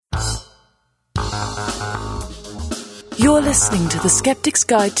You're listening to the Skeptics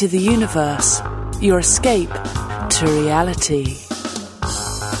Guide to the Universe, your escape to reality.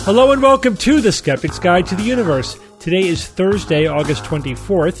 Hello and welcome to the Skeptics Guide to the Universe. Today is Thursday, August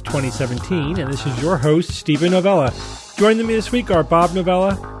 24th, 2017, and this is your host, Stephen Novella. Joining me this week are Bob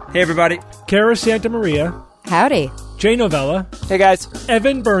Novella. Hey, everybody. Cara Santa Maria. Howdy. Jay Novella. Hey, guys.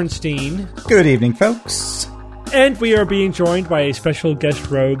 Evan Bernstein. Good evening, folks. And we are being joined by a special guest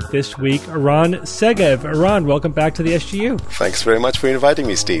rogue this week, Eran Segev. Eran, welcome back to the SGU. Thanks very much for inviting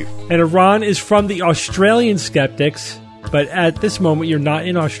me, Steve. And Eran is from the Australian Skeptics, but at this moment you're not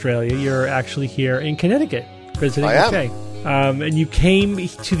in Australia. You're actually here in Connecticut, visiting UK. And you came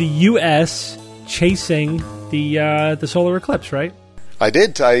to the U.S. chasing the solar eclipse, right? I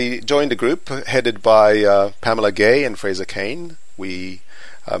did. I joined a group headed by Pamela Gay and Fraser Cain. We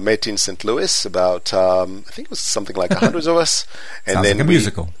met in St. Louis, about I think it was something like 100 of us. And Sounds then like a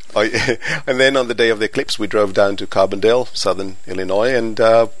musical. And then on the day of the eclipse, we drove down to Carbondale, southern Illinois, and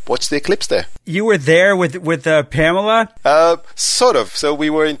watched the eclipse there. You were there with Pamela? Sort of. So we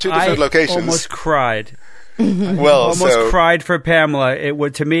were in two different locations. I almost cried. Well, cried for Pamela.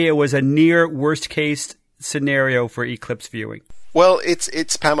 To me, it was a near worst case scenario for eclipse viewing. Well,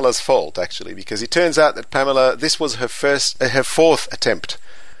 it's Pamela's fault, actually, because it turns out that Pamela, this was her fourth attempt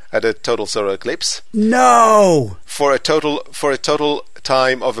at a total solar eclipse. No! For a total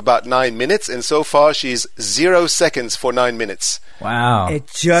time of about 9 minutes, and so far she's 0 seconds for 9 minutes. Wow. It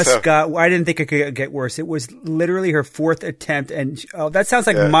just I didn't think it could get worse. It was literally her fourth attempt, and that sounds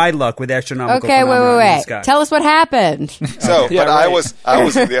like my luck with astronomical phenomena in the sky. Tell us what happened. So, I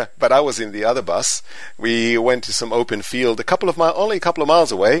was in the other bus. We went to some open field only a couple of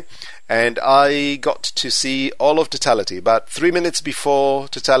miles away, and I got to see all of totality. About 3 minutes before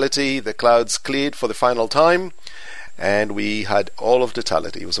totality, the clouds cleared for the final time, and we had all of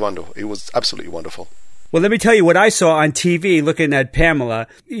totality. It was wonderful. It was absolutely wonderful. Well, let me tell you what I saw on TV looking at Pamela.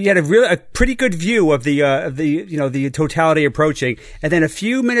 You had a pretty good view of the totality approaching, and then a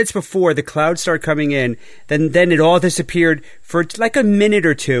few minutes before the clouds start coming in, then it all disappeared for like a minute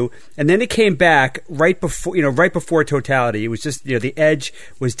or two, and then it came back right before totality. It was just the edge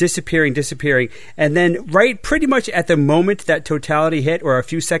was disappearing, and then pretty much at the moment that totality hit, or a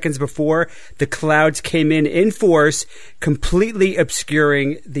few seconds before, the clouds came in force, completely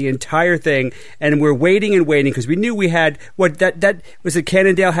obscuring the entire thing, and we're waiting because we knew we had that was it.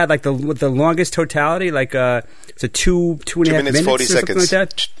 Cannondale had like the longest totality, like it's a 2.5 minutes 40 or something seconds. like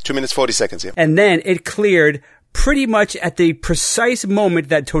that. 2 minutes 40 seconds. Yeah. And then it cleared pretty much at the precise moment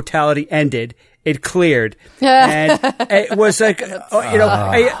that totality ended. It cleared, and it was like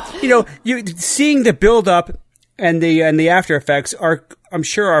seeing the build up and the after effects I'm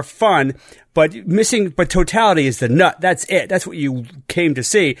sure are fun. But totality is the nut. That's it. That's what you came to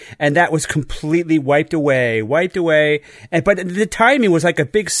see. And that was completely wiped away. But the timing was like a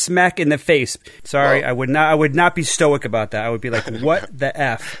big smack in the face. Sorry, I would not be stoic about that. I would be like, what the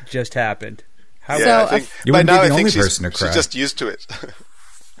F just happened? I think you wouldn't be the only person to cry. She's just used to it.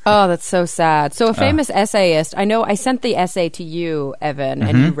 Oh, that's so sad. So a famous essayist, I know I sent the essay to you, Evan,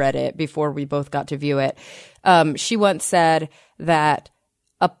 and you read it before we both got to view it. She once said that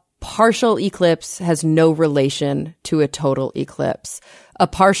partial eclipse has no relation to a total eclipse. A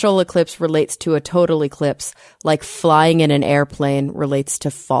partial eclipse relates to a total eclipse like flying in an airplane relates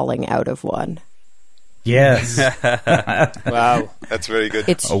to falling out of one. Yes. Wow. That's very good.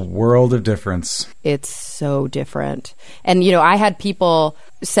 It's a world of difference. It's so different. And, I had people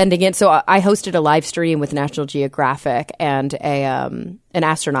sending in. So I hosted a live stream with National Geographic and an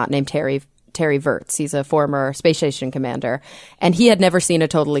astronaut named Terry Virts. He's a former space station commander, and he had never seen a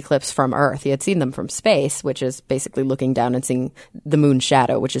total eclipse from Earth. He had seen them from space, which is basically looking down and seeing the moon's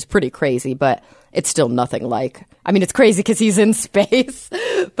shadow, which is pretty crazy, but it's still nothing like, it's crazy because he's in space,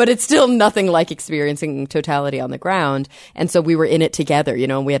 but it's still nothing like experiencing totality on the ground. And so we were in it together,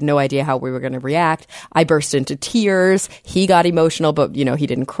 and we had no idea how we were going to react. I burst into tears. He got emotional, but, he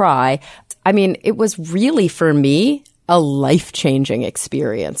didn't cry. It was really, for me, a life-changing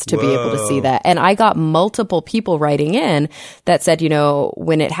experience to be able to see that. And I got multiple people writing in that said,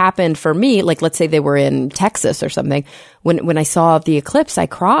 when it happened for me, like let's say they were in Texas or something, when I saw the eclipse, I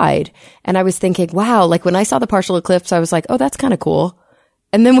cried. And I was thinking, wow, like when I saw the partial eclipse, I was like, oh, that's kind of cool.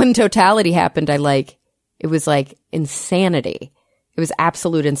 And then when totality happened, it was like insanity. It was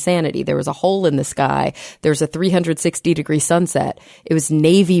absolute insanity. There was a hole in the sky. There was a 360-degree sunset. It was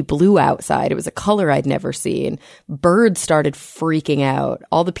navy blue outside. It was a color I'd never seen. Birds started freaking out.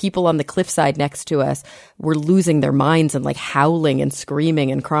 All the people on the cliffside next to us were losing their minds and like howling and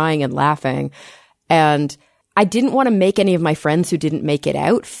screaming and crying and laughing. And I didn't want to make any of my friends who didn't make it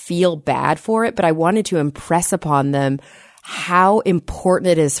out feel bad for it, but I wanted to impress upon them how important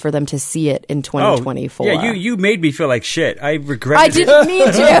it is for them to see it in 2024. Oh, yeah, you made me feel like shit. I regretted I didn't mean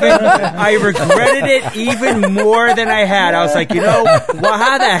to. I regretted it even more than I had. I was like,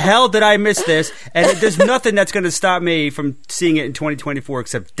 how the hell did I miss this? And there's nothing that's going to stop me from seeing it in 2024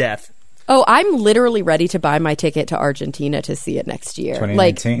 except death. Oh, I'm literally ready to buy my ticket to Argentina to see it next year.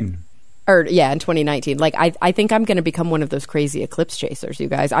 2019. In 2019. Like, I think I'm going to become one of those crazy eclipse chasers, you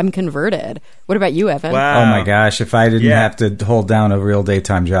guys. I'm converted. What about you, Evan? Wow. Oh my gosh! If I didn't have to hold down a real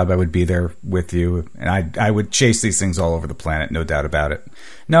daytime job, I would be there with you, and I would chase these things all over the planet, no doubt about it.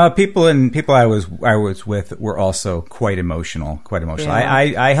 No, people I was with were also quite emotional.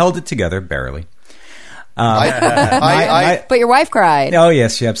 Yeah. I held it together barely. But your wife cried. Oh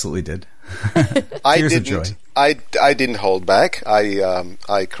yes, she absolutely did. Tears of joy. I didn't hold back.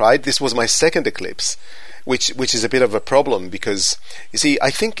 I cried. This was my second eclipse, which is a bit of a problem because, you see, I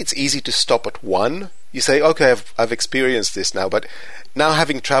think it's easy to stop at one. You say, okay, I've experienced this now, but now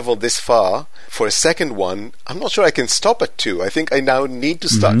having traveled this far for a second one, I'm not sure I can stop at two. I think I now need to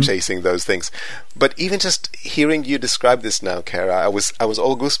start chasing those things. But even just hearing you describe this now, Kara, I was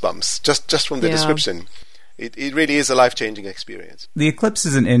all goosebumps just from the description. It really is a life-changing experience. The eclipse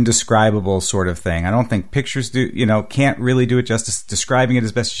is an indescribable sort of thing. I don't think pictures can't really do it justice. Describing it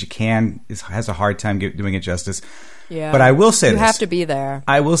as best as you can has a hard time doing it justice. Yeah. But I will say this. You have to be there.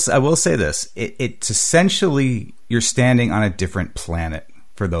 I will say this. It's essentially you're standing on a different planet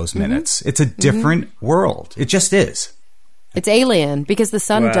for those minutes. It's a different world. It just is. It's alien because the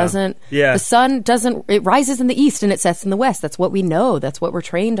sun doesn't. Yeah. The sun doesn't. It rises in the east and it sets in the west. That's what we know. That's what we're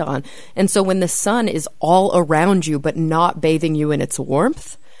trained on. And so when the sun is all around you but not bathing you in its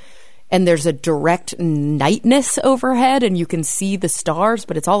warmth, and there's a direct nightness overhead and you can see the stars,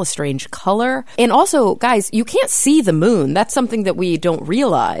 but it's all a strange color. And also, guys, you can't see the moon. That's something that we don't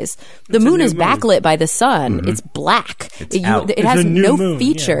realize. The moon is backlit by the sun. It's black. It has no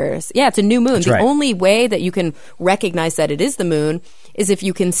features. Yeah, it's a new moon. That's the right. only way that you can recognize that it is the moon is if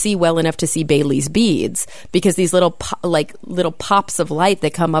you can see well enough to see Bailey's beads, because these little pops of light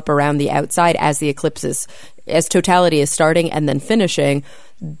that come up around the outside as the eclipse as totality is starting and then finishing,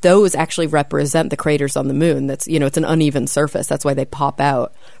 those actually represent the craters on the moon. That's, it's an uneven surface. That's why they pop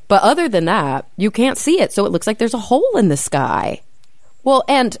out. But other than that, you can't see it. So it looks like there's a hole in the sky. Well,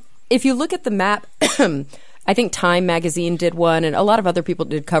 and if you look at the map, I think Time magazine did one, and a lot of other people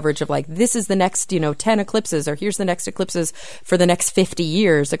did coverage of like, this is the next, 10 eclipses, or here's the next eclipses for the next 50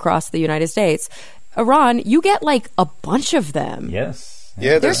 years across the United States. Ron, you get like a bunch of them. Yes.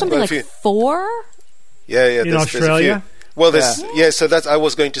 Yeah, there's something like 4? Yeah. In Australia? Well, so that's. I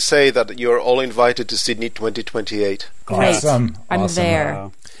was going to say that you're all invited to Sydney 2028. Great. Awesome. I'm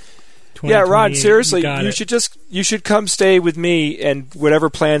there. Yeah, Ron, seriously, you should come stay with me and whatever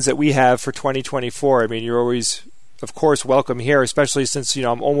plans that we have for 2024. I mean, you're always, of course, welcome here, especially since,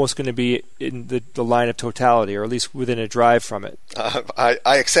 I'm almost going to be in the line of totality, or at least within a drive from it. I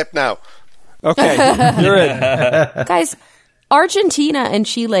accept now. Okay, you're in. Guys, Argentina and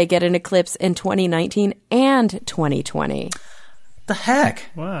Chile get an eclipse in 2019 and 2020. The heck?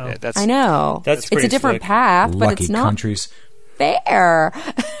 Wow. Yeah, I know. That's it's a different path, but Lucky it's not countries. fair.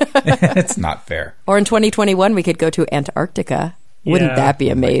 It's not fair. Or in 2021, we could go to Antarctica. Wouldn't that be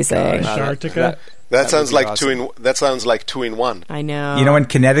amazing? Antarctica. That sounds like awesome. That sounds like 2 in 1. I know. You know when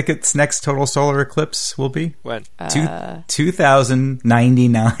Connecticut's next total solar eclipse will be? When?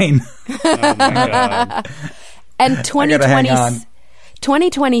 2099. Oh my God. And I gotta hang on.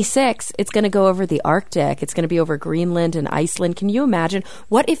 2026, it's going to go over the Arctic. It's going to be over Greenland and Iceland. Can you imagine?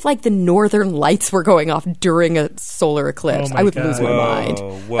 What if, like, the northern lights were going off during a solar eclipse? Oh my I would God. lose my mind.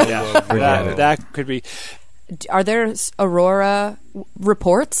 That could be. Are there aurora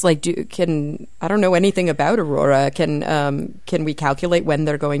reports? Like, I don't know anything about aurora. Can we calculate when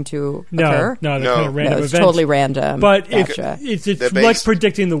they're going to occur? No, they're kind of random it's events. totally random. But Gotcha. it's like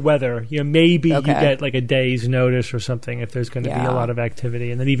predicting the weather. maybe you get like a day's notice or something if there's going to be a lot of activity,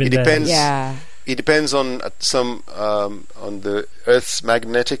 and then even It depends. Yeah. It depends on some on the Earth's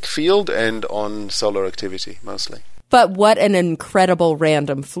magnetic field and on solar activity mostly. But what an incredible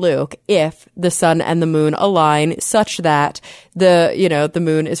random fluke if the sun and the moon align such that the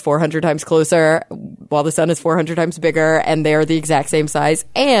moon is 400 times closer while the sun is 400 times bigger, and they're the exact same size.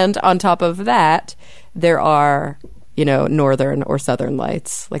 And on top of that, there are, northern or southern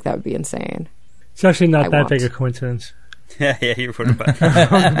lights. Like, that would be insane. It's actually not that big a coincidence. Yeah, you wrote about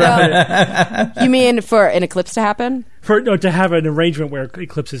it. You mean for an eclipse to happen? To have an arrangement where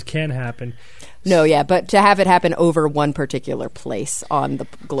eclipses can happen. No, yeah, but to have it happen over one particular place on the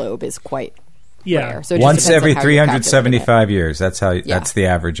globe is quite rare. So once every 375 years. That's that's the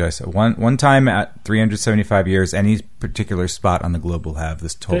average. I said one time at 375 years, any particular spot on the globe will have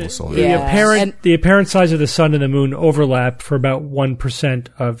this total solar. The apparent size of the sun and the moon overlap for about 1%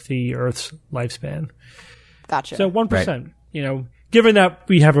 of the Earth's lifespan. Gotcha. So 1%. Right. Given that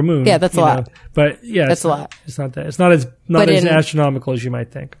we have a moon. Yeah, that's a lot. But that's a lot. It's not that. It's not as astronomical as you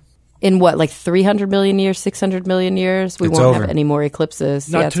might think. In what, like 300 million years, 600 million years, we won't have any more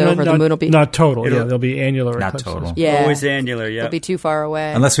eclipses. It's over. The moon will be not total. There'll be annular eclipses. Not total. Yeah, always annular. Yeah, it'll be too far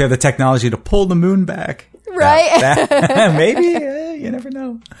away unless we have the technology to pull the moon back. Right? Maybe. You never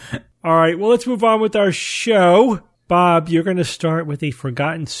know. All right. Well, let's move on with our show. Bob, you're going to start with the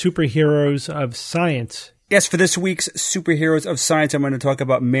forgotten superheroes of science. Yes, for this week's Superheroes of Science, I'm going to talk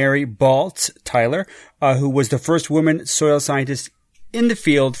about Mary Baltz Tyler, who was the first woman soil scientist in the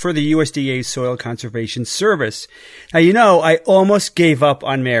field for the USDA's Soil Conservation Service. Now, I almost gave up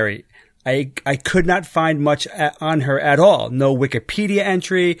on Mary. I could not find much on her at all. No Wikipedia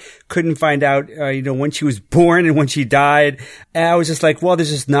entry. Couldn't find out, when she was born and when she died. And I was just like, well,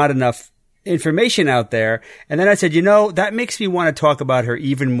 there's just not enough information out there. And then I said, that makes me want to talk about her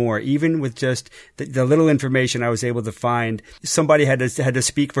even more, even with just the little information I was able to find. Somebody had to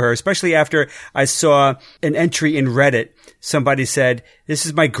speak for her, especially after I saw an entry in Reddit. Somebody said, "This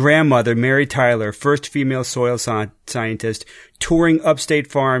is my grandmother, Mary Tyler, first female soil scientist, touring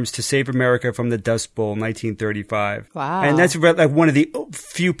upstate farms to save America from the Dust Bowl, 1935. Wow. And that's like one of the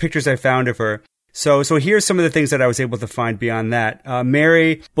few pictures I found of her. So here's some of the things that I was able to find beyond that.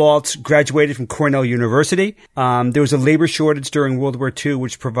 Mary Baltz graduated from Cornell University. There was a labor shortage during World War II,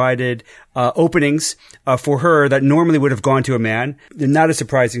 which provided openings for her that normally would have gone to a man. Not a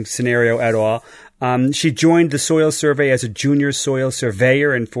surprising scenario at all. She joined the Soil Survey as a junior soil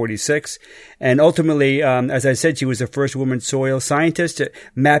surveyor in 1946. And ultimately, as I said, she was the first woman soil scientist,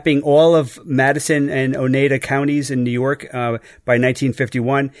 mapping all of Madison and Oneida counties in New York by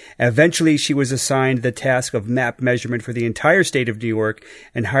 1951. Eventually, she was assigned the task of map measurement for the entire state of New York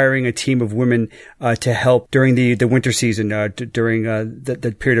and hiring a team of women to help during the winter season, during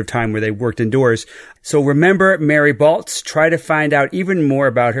the period of time where they worked indoors. So remember Mary Baltz. Try to find out even more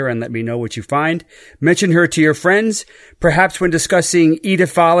about her and let me know what you find. Mention her to your friends, perhaps when discussing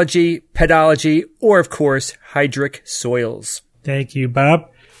edaphology, pedology, or, of course, hydric soils. Thank you, Bob.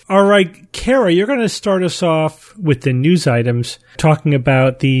 All right, Kara, you're going to start us off with the news items, talking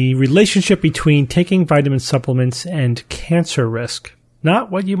about the relationship between taking vitamin supplements and cancer risk.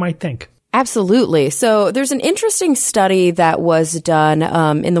 Not what you might think. Absolutely. So there's an interesting study that was done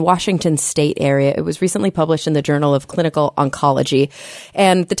in the Washington State area. It was recently published in the Journal of Clinical Oncology.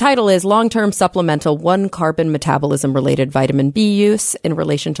 And the title is Long-Term Supplemental 1-Carbon Metabolism-Related Vitamin B Use in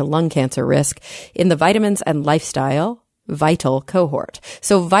Relation to Lung Cancer Risk in the Vitamins and Lifestyle VITAL cohort.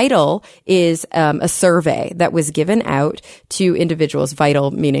 So VITAL is a survey that was given out to individuals,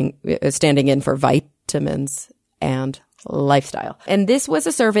 VITAL meaning standing in for vitamins and lifestyle. And this was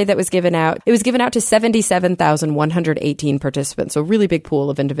a survey that was given out. It was given out to 77,118 participants. So a really big pool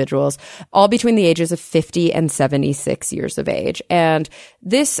of individuals, all between the ages of 50 and 76 years of age. And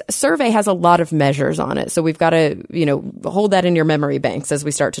this survey has a lot of measures on it. So we've got to, hold that in your memory banks as we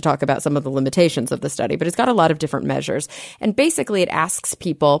start to talk about some of the limitations of the study. But it's got a lot of different measures. And basically it asks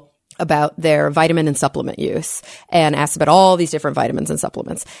people about their vitamin and supplement use and asked about all these different vitamins and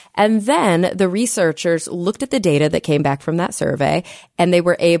supplements. And then the researchers looked at the data that came back from that survey and they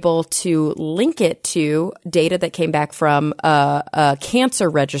were able to link it to data that came back from a cancer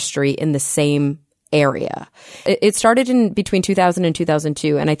registry in the same area. It started in between 2000 and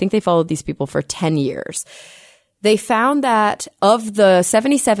 2002, and I think they followed these people for 10 years. They found that of the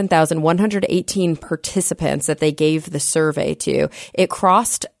 77,118 participants that they gave the survey to, it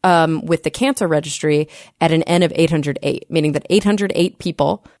crossed with the cancer registry at an N of 808, meaning that 808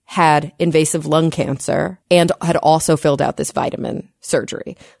 people had invasive lung cancer and had also filled out this vitamin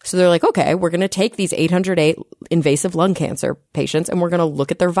surgery. So they're like, okay, we're going to take these 808 invasive lung cancer patients and we're going to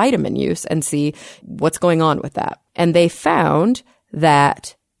look at their vitamin use and see what's going on with that. And they found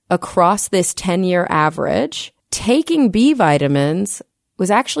that across this 10-year average, taking B vitamins was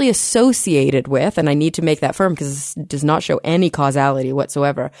actually associated with, and I need to make that firm because this does not show any causality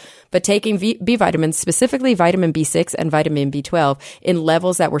whatsoever, but taking B vitamins, specifically vitamin B6 and vitamin B12, in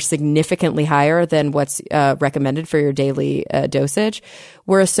levels that were significantly higher than what's recommended for your daily dosage,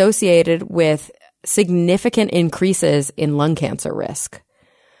 were associated with significant increases in lung cancer risk.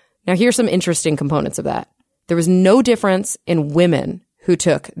 Now, here's some interesting components of that. There was no difference in women who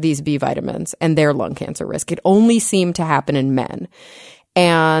took these B vitamins and their lung cancer risk. It only seemed to happen in men.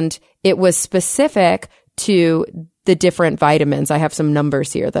 And it was specific to the different vitamins, I have some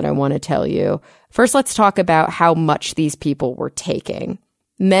numbers here that I want to tell you. First, let's talk about how much these people were taking.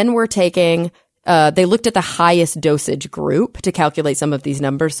 Men were taking, they looked at the highest dosage group to calculate some of these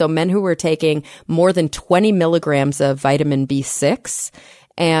numbers. So men who were taking more than 20 milligrams of vitamin B6,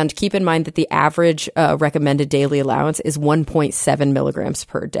 and keep in mind that the average recommended daily allowance is 1.7 milligrams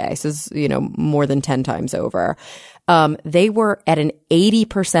per day. So it's, more than 10 times over. They were at an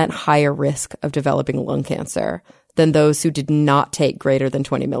 80% higher risk of developing lung cancer than those who did not take greater than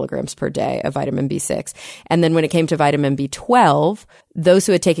 20 milligrams per day of vitamin B6. And then when it came to vitamin B12, those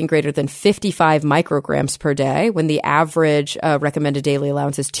who had taken greater than 55 micrograms per day, when the average recommended daily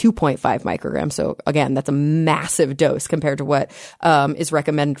allowance is 2.5 micrograms. So again, that's a massive dose compared to what is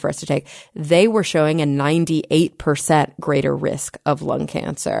recommended for us to take. They were showing a 98% greater risk of lung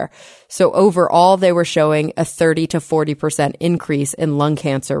cancer. So overall, they were showing a 30 to 40% increase in lung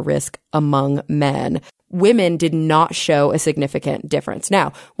cancer risk among men. Women did not show a significant difference.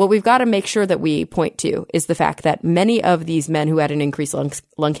 Now, what we've got to make sure that we point to is the fact that many of these men who had an increased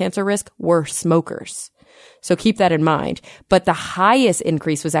lung cancer risk were smokers. So keep that in mind. But the highest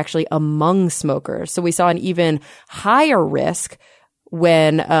increase was actually among smokers. So we saw an even higher risk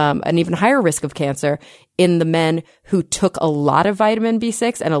an even higher risk of cancer in the men who took a lot of vitamin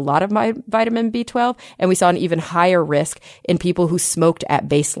B6 and a lot of vitamin B12. And we saw an even higher risk in people who smoked at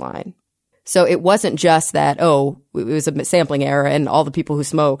baseline. So it wasn't just that, it was a sampling error and all the people who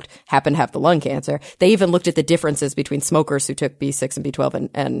smoked happened to have the lung cancer. They even looked at the differences between smokers who took B6 and B12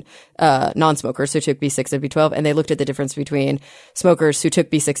 and non-smokers who took B6 and B12. And they looked at the difference between smokers who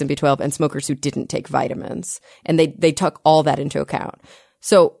took B6 and B12 and smokers who didn't take vitamins. And they took all that into account.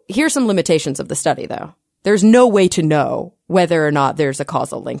 So here's some limitations of the study, though. There's no way to know whether or not there's a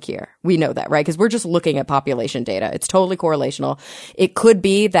causal link here. We know that, right? Because we're just looking at population data. It's totally correlational. It could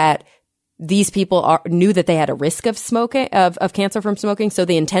be that these people knew that they had a risk of smoking, of cancer from smoking, so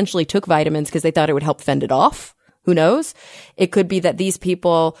they intentionally took vitamins because they thought it would help fend it off. Who knows? It could be that these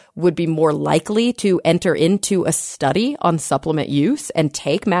people would be more likely to enter into a study on supplement use and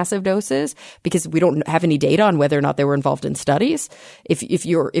take massive doses because we don't have any data on whether or not they were involved in studies. If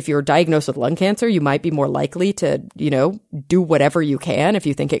you're diagnosed with lung cancer, you might be more likely to, do whatever you can if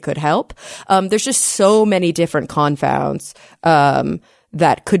you think it could help. There's just so many different confounds,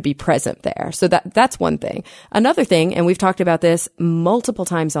 that could be present there. So that's one thing. Another thing, and we've talked about this multiple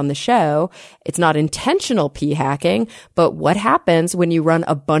times on the show, it's not intentional p-hacking, but what happens when you run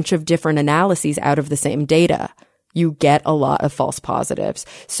a bunch of different analyses out of the same data? You get a lot of false positives.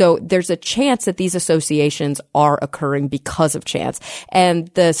 So there's a chance that these associations are occurring because of chance. And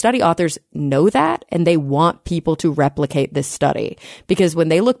the study authors know that, and they want people to replicate this study. Because when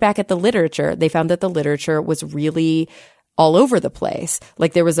they look back at the literature, they found that the literature was really all over the place.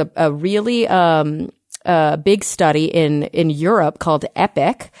 Like there was a really big study in Europe called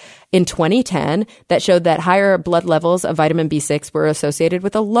EPIC in 2010 that showed that higher blood levels of vitamin B6 were associated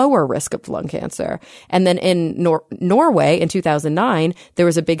with a lower risk of lung cancer. And then in Norway in 2009, there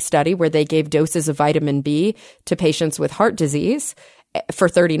was a big study where they gave doses of vitamin B to patients with heart disease for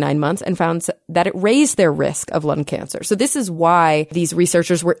 39 months and found that it raised their risk of lung cancer. So this is why these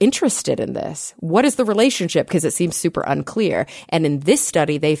researchers were interested in this. What is the relationship? Because it seems super unclear. And in this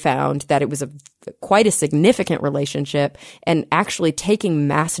study, they found that it was quite a significant relationship, and actually taking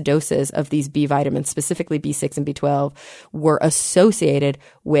mass doses of these B vitamins, specifically B6 and B12, were associated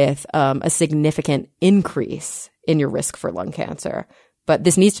with a significant increase in your risk for lung cancer. But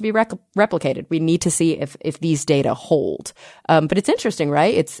this needs to be replicated. We need to see if these data hold. But it's interesting,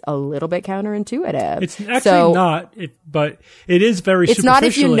 right? It's a little bit counterintuitive. It's actually not, but it is very superficially. It's not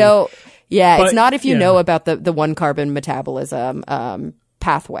if you know. Yeah, but, it's not if you know about the one carbon metabolism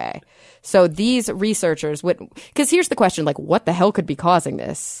pathway. So these researchers would, because here's the question, like, what the hell could be causing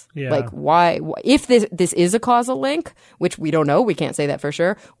this? Yeah. Like, why, if this is a causal link, which we don't know, we can't say that for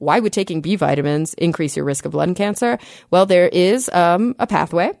sure, why would taking B vitamins increase your risk of lung cancer? Well, there is a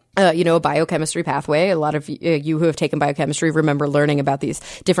pathway. A biochemistry pathway. A lot of you who have taken biochemistry remember learning about these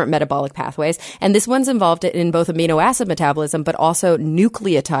different metabolic pathways. And this one's involved in both amino acid metabolism, but also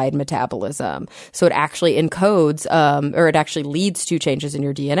nucleotide metabolism. So it actually encodes, or it actually leads to changes in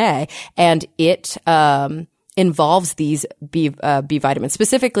your DNA. And it, involves these B vitamins.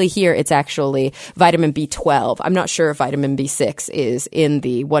 Specifically here, it's actually vitamin B12. I'm not sure if vitamin B6 is in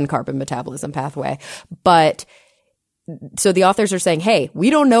the one carbon metabolism pathway, but so the authors are saying, hey, we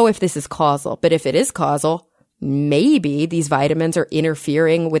don't know if this is causal, but if it is causal, maybe these vitamins are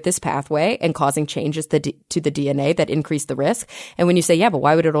interfering with this pathway and causing changes to the DNA that increase the risk. And when you say, yeah, but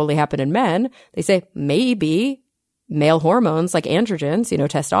why would it only happen in men? They say maybe male hormones like androgens,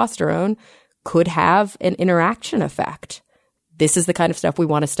 testosterone, could have an interaction effect. This is the kind of stuff we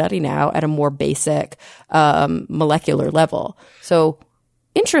want to study now at a more basic molecular level. So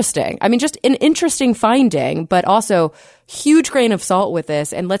interesting. I mean, just an interesting finding, but also huge grain of salt with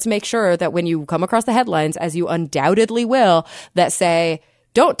this. And let's make sure that when you come across the headlines, as you undoubtedly will, that say,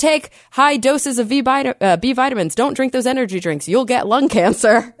 don't take high doses of B vitamins. Don't drink those energy drinks. You'll get lung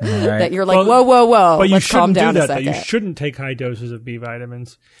cancer. Right. That you're like, whoa. But let's calm down do that, a second. You shouldn't take high doses of B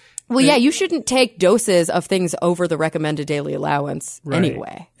vitamins. Well, yeah, you shouldn't take doses of things over the recommended daily allowance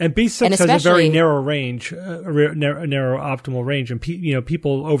anyway. And B6 has a very narrow range, narrow optimal range, and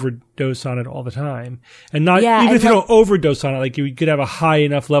people overdose on it all the time. And even if you don't overdose on it, like you could have a high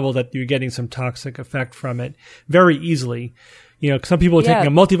enough level that you're getting some toxic effect from it very easily. Some people are taking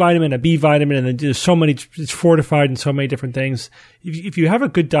a multivitamin, a B vitamin, and then there's so many, it's fortified in so many different things. If you have a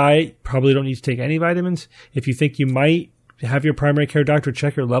good diet, probably don't need to take any vitamins. If you think you might, have your primary care doctor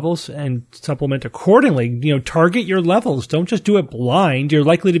check your levels and supplement accordingly. Target your levels. Don't just do it blind. You're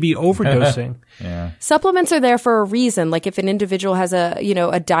likely to be overdosing. Yeah. Supplements are there for a reason. Like if an individual has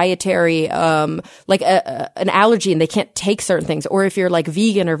a dietary, like an allergy and they can't take certain things, or if you're like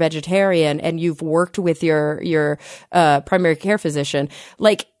vegan or vegetarian and you've worked with your primary care physician,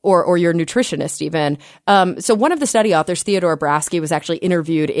 or your nutritionist even. So one of the study authors, Theodore Brasky, was actually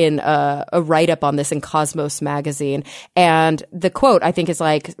interviewed in a write-up on this in Cosmos magazine. And the quote, I think, is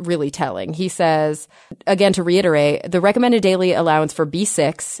really telling. He says, again, to reiterate, the recommended daily allowance for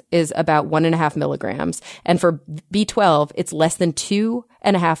B6 is about 1.5 milligrams. And for B12, it's less than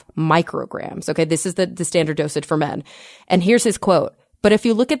 2.5 micrograms. Okay, this is the standard dosage for men. And here's his quote. But if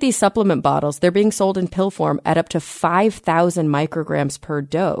you look at these supplement bottles, they're being sold in pill form at up to 5,000 micrograms per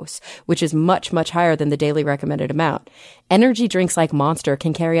dose, which is much, much higher than the daily recommended amount. Energy drinks like Monster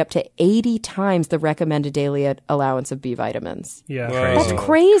can carry up to 80 times the recommended daily allowance of B vitamins. Yeah. That's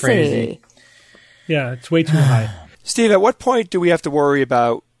crazy. Yeah, it's way too high. Steve, at what point do we have to worry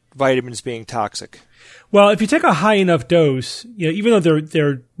about vitamins being toxic? Well, if you take a high enough dose, even though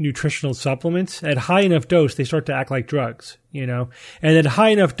they're nutritional supplements, at high enough dose, they start to act like drugs, And at high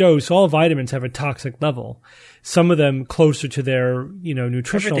enough dose, all vitamins have a toxic level. Some of them closer to their,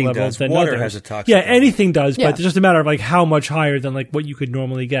 nutritional level than Water others. has a toxic level. level. Anything does, but it's just a matter of how much higher than what you could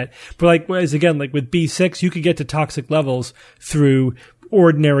normally get. But with B6, you could get to toxic levels through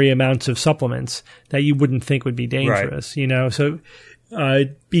ordinary amounts of supplements that you wouldn't think would be dangerous, So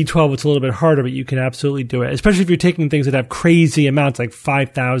B12, it's a little bit harder, but you can absolutely do it, especially if you're taking things that have crazy amounts, like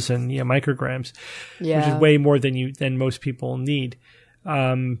 5,000 micrograms, which is way more than most people need.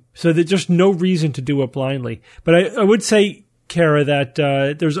 So there's just no reason to do it blindly. But I would say, Kara, that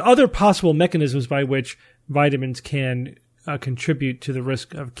there's other possible mechanisms by which vitamins can contribute to the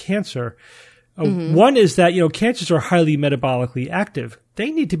risk of cancer. One is that, cancers are highly metabolically active. They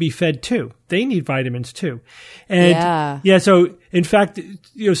need to be fed too. They need vitamins too. And so in fact,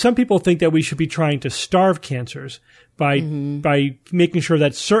 some people think that we should be trying to starve cancers by making sure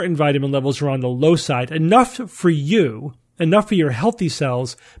that certain vitamin levels are on the low side, enough for you, enough for your healthy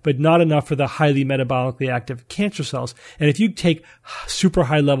cells, but not enough for the highly metabolically active cancer cells. And if you take super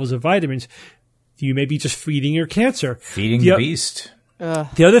high levels of vitamins, you may be just feeding your cancer. Feeding the beast.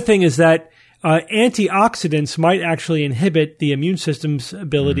 The other thing is that antioxidants might actually inhibit the immune system's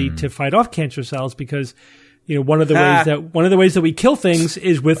ability to fight off cancer cells because, one of the ways that we kill things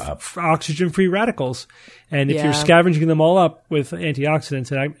is with oxygen-free radicals. And if you're scavenging them all up with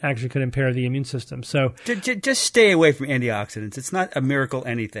antioxidants, it actually could impair the immune system. So just stay away from antioxidants. It's not a miracle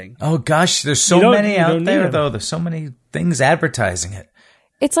anything. Oh gosh, there's so many out there though. There's so many things advertising it.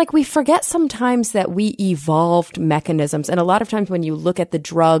 It's like we forget sometimes that we evolved mechanisms. And a lot of times when you look at the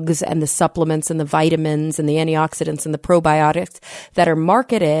drugs and the supplements and the vitamins and the antioxidants and the probiotics that are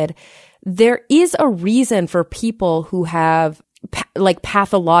marketed, there is a reason for people who have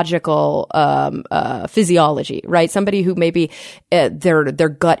pathological physiology, right? Somebody who maybe their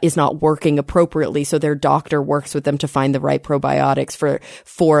gut is not working appropriately, so their doctor works with them to find the right probiotics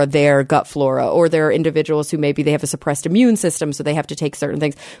for their gut flora. Or there are individuals who maybe they have a suppressed immune system, so they have to take certain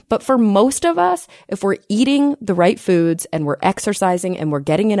things. But for most of us, if we're eating the right foods and we're exercising and we're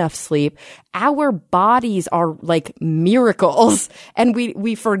getting enough sleep, our bodies are like miracles, and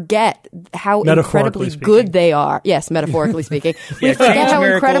we forget how incredibly good they are. Yes, metaphorically speaking. We forget how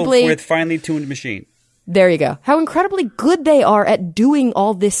incredibly with finely tuned machine. There you go. How incredibly good they are at doing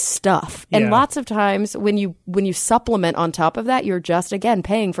all this stuff. And lots of times when you supplement on top of that, you're just, again,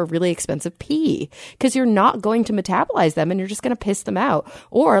 paying for really expensive pee because you're not going to metabolize them and you're just going to piss them out.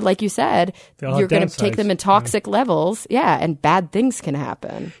 Or, like you said, you're going to take them in toxic levels. Yeah, and bad things can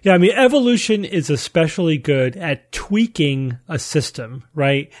happen. Yeah, I mean, evolution is especially good at tweaking a system,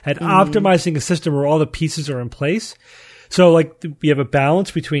 right? At optimizing a system where all the pieces are in place. So, like, we have a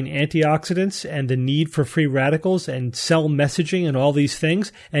balance between antioxidants and the need for free radicals and cell messaging and all these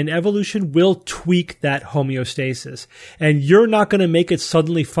things. And evolution will tweak that homeostasis. And you're not going to make it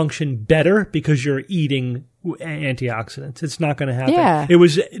suddenly function better because you're eating antioxidants. It's not going to happen. Yeah. It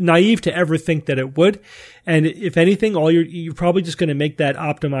was naive to ever think that it would. And if anything, you're probably just going to make that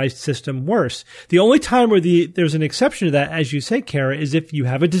optimized system worse. The only time where there's an exception to that, as you say, Kara, is if you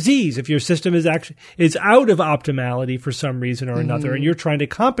have a disease, if your system is out of optimality for some reason or another, and you're trying to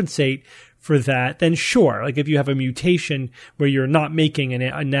compensate for that, then sure. Like if you have a mutation where you're not making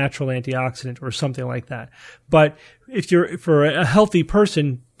a natural antioxidant or something like that. But for a healthy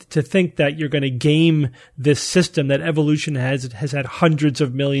person, to think that you're going to game this system that evolution has had hundreds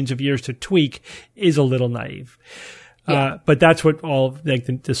of millions of years to tweak is a little naive. Yeah. But that's what all like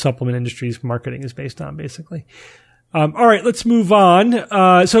the supplement industry's marketing is based on, basically. All right, let's move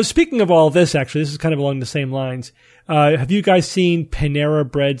on. So speaking of all this, actually, this is kind of along the same lines. Have you guys seen Panera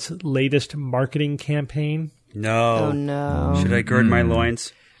Bread's latest marketing campaign? No. Oh, no. Should I gird my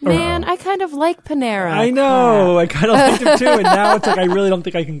loins? Man, I kind of like Panera. I know. I kind of liked it too. And now it's like I really don't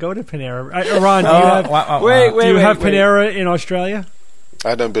think I can go to Panera. Ron, do you have Panera in Australia?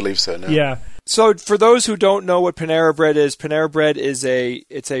 I don't believe so, no. Yeah. So for those who don't know what Panera Bread is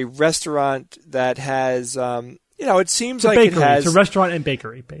it's a restaurant that has it seems like bakery. It has... It's a restaurant and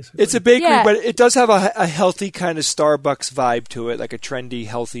bakery, basically. It's a bakery, but it does have a healthy kind of Starbucks vibe to it, like a trendy,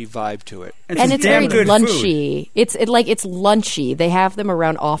 healthy vibe to it. And it's very lunchy. It's lunchy. They have them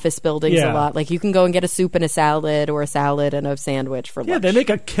around office buildings a lot. Like you can go and get a soup and a salad or a salad and a sandwich for lunch. Yeah, they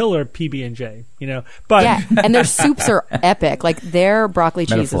make a killer PB&J, But and their soups are epic. Like their broccoli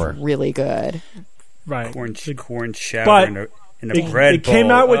cheese is really good. Right. Corn shower in a bread It came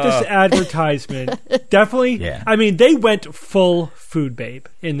out with this advertisement. Definitely. Yeah. I mean, they went full food babe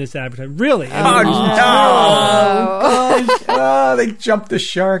in this advertisement. Really. They jumped the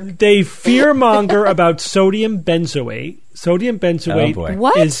shark. They fearmonger about sodium benzoate. Sodium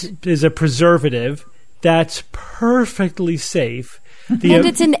benzoate is a preservative that's perfectly safe. And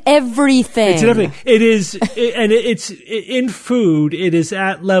it's in everything. It's in everything. It's in food. It is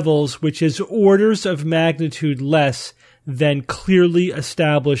at levels which is orders of magnitude less than clearly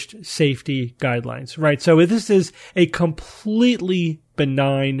established safety guidelines, right? So this is a completely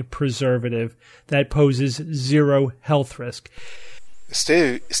benign preservative that poses zero health risk.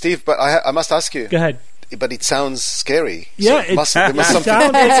 Steve, but I must ask you. Go ahead. But it sounds scary. Yeah, so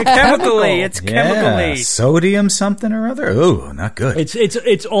it's chemically. It's chemically. Sodium something or other. Ooh, not good.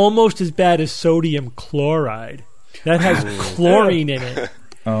 It's almost as bad as sodium chloride. That has chlorine in it.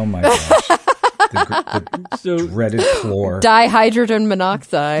 Oh my gosh. The dreaded chlor. Dihydrogen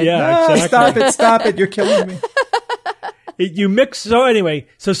monoxide. Yeah, exactly. Stop it. You're killing me.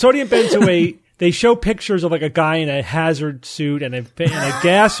 So sodium benzoate, they show pictures of like a guy in a hazard suit and a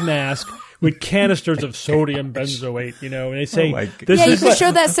gas mask with canisters of sodium benzoate, and they say, you could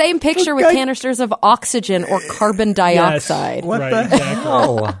show that same picture with canisters of oxygen or carbon dioxide. Yes. What the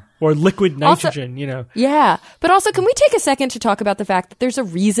hell? Or liquid nitrogen, Yeah. But also, can we take a second to talk about the fact that there's a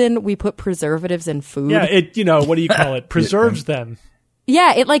reason we put preservatives in food? Yeah, what do you call it? Preserves them.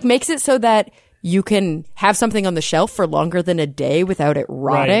 Yeah, it makes it so that you can have something on the shelf for longer than a day without it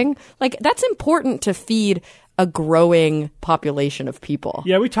rotting. Right. Like, that's important to feed a growing population of people.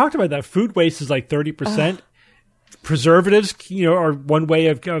 Yeah, we talked about that. Food waste is like 30%. Preservatives, are one way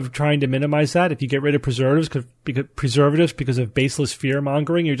of trying to minimize that. If you get rid of preservatives because of baseless fear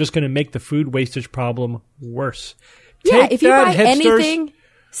mongering, you're just going to make the food wastage problem worse. Yeah, if you buy anything,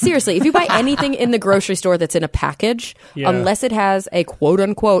 seriously, if you buy anything in the grocery store that's in a package, unless it has a quote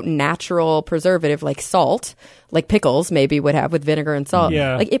unquote natural preservative like salt, like pickles maybe would have with vinegar and salt,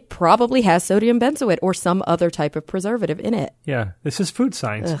 like it probably has sodium benzoate or some other type of preservative in it. Yeah, this is food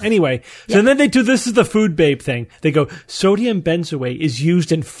science. Ugh. Anyway, so then this is the food babe thing. They go, sodium benzoate is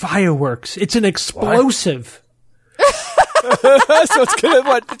used in fireworks. It's an explosive. So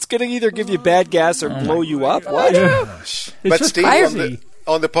it's gonna either give you bad gas or blow you up. What? But Steve,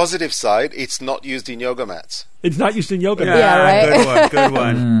 on the positive side, it's not used in yoga mats. It's not used in yoga mats. Yeah, right. Good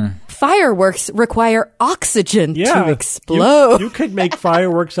one. fireworks require oxygen to explode. You could make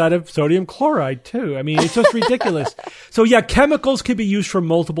fireworks out of sodium chloride, too. I mean, it's just ridiculous. So, yeah, chemicals could be used for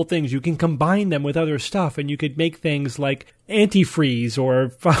multiple things. You can combine them with other stuff, and you could make things like antifreeze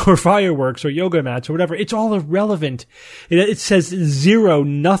or fireworks or yoga mats or whatever. It's all irrelevant. It says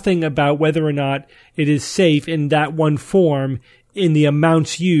nothing about whether or not it is safe in that one form in the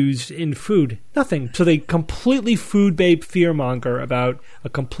amounts used in food. Nothing. So they completely food-based fearmonger about a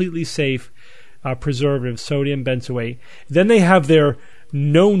completely safe preservative, sodium benzoate. Then they have their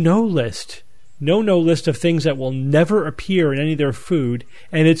no-no list. No-no list of things that will never appear in any of their food.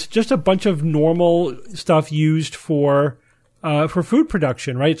 And it's just a bunch of normal stuff used for food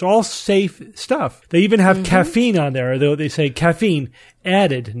production, right? It's all safe stuff. They even have caffeine on there, though they say caffeine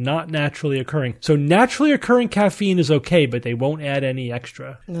added, not naturally occurring. So naturally occurring caffeine is okay, but they won't add any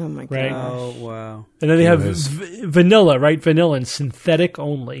extra. Oh my god! Right? Oh wow! And then they have vanilla, right? Vanilla and synthetic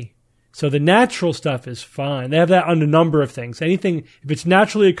only. So the natural stuff is fine. They have that on a number of things. Anything, if it's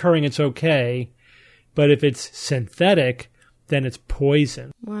naturally occurring, it's okay. But if it's synthetic, then it's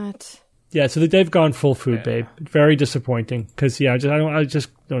poison. What? Yeah, so they've gone full food, babe. Very disappointing. Because I just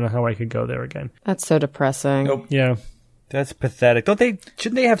don't know how I could go there again. That's so depressing. Nope. Yeah, that's pathetic.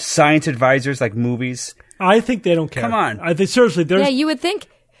 Shouldn't they have science advisors like movies? I think they don't care. Come on. Seriously, Yeah, you would think.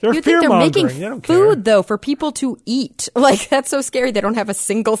 They're You'd think they're making fear-mongering. They don't food, care. though, for people to eat. Like, that's so scary. They don't have a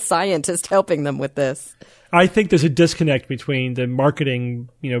single scientist helping them with this. I think there's a disconnect between the marketing,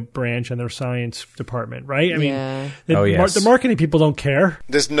 branch and their science department, right? I mean, the marketing people don't care.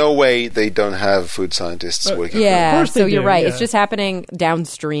 There's no way they don't have food scientists working. Yeah, of course so they you're do, right. yeah. It's just happening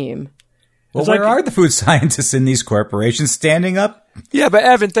downstream. Well, where are the food scientists in these corporations standing up? Yeah, but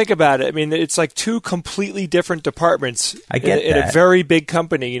Evan, think about it. I mean, it's like two completely different departments in a very big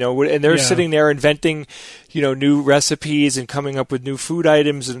company, and they're sitting there inventing, new recipes and coming up with new food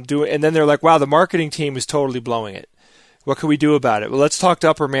items and then they're like, wow, the marketing team is totally blowing it. What can we do about it? Well, let's talk to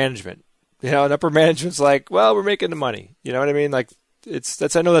upper management. And upper management's like, well, we're making the money. You know what I mean? Like,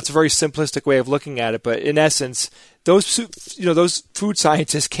 I know that's a very simplistic way of looking at it, but in essence, those food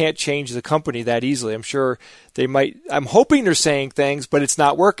scientists can't change the company that easily. I'm sure they might. I'm hoping they're saying things, but it's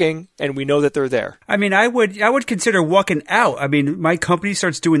not working, and we know that they're there. I mean, I would consider walking out. I mean, my company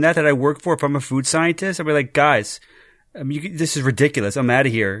starts doing that I work for. If I'm a food scientist, I'd be like, guys, this is ridiculous. I'm out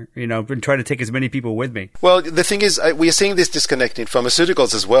of here. And try to take as many people with me. Well, the thing is, we are seeing this disconnect in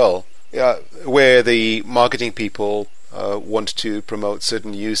pharmaceuticals as well, where the marketing people want to promote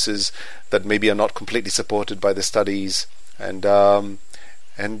certain uses that maybe are not completely supported by the studies, and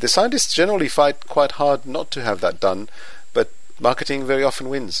the scientists generally fight quite hard not to have that done, but marketing very often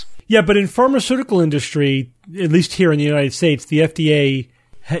wins. Yeah, but in pharmaceutical industry, at least here in the United States, the FDA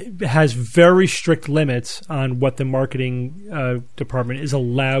has very strict limits on what the marketing department is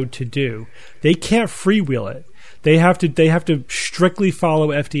allowed to do. They can't freewheel it. They have to strictly follow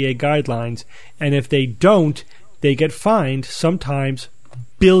FDA guidelines, and if they don't, they get fined sometimes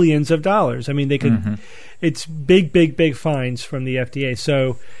billions of dollars. I mean, they could. It's big fines from the FDA.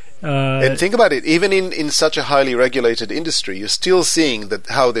 So, and think about it. Even in such a highly regulated industry, you're still seeing that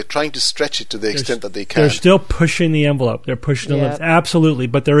how they're trying to stretch it to the extent that they can. They're still pushing the envelope. They're pushing the limits. Absolutely,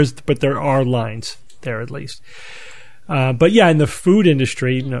 but there are lines there at least. But yeah, in the food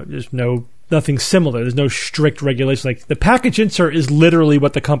industry, there's nothing similar. There's no strict regulation. Like the package insert is literally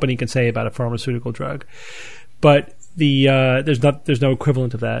what the company can say about a pharmaceutical drug. But there's no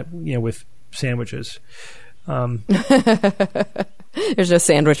equivalent of that, with sandwiches. There's no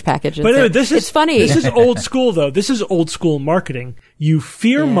sandwich package. But anyway, it's funny. This is old school, though. This is old school marketing. You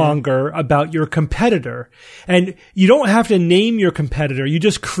fearmonger about your competitor, and you don't have to name your competitor. You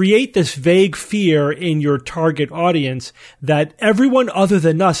just create this vague fear in your target audience that everyone other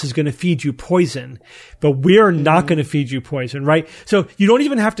than us is going to feed you poison, but we're not going to feed you poison, right? So you don't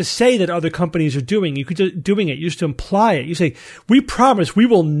even have to say that other companies are doing it. You just imply it. You say, we promise we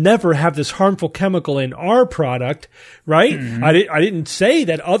will never have this harmful chemical in our product, right? I didn't say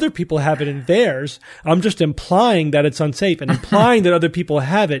that other people have it in theirs. I'm just implying that it's unsafe and implying that other people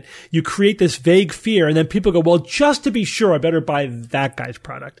have it. You create this vague fear, and then people go, well, just to be sure, I better buy that guy's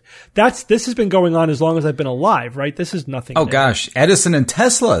product. This has been going on as long as I've been alive, right? This is nothing new. Gosh, Edison and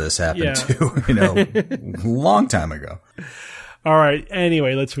Tesla this happened to, long time ago. All right.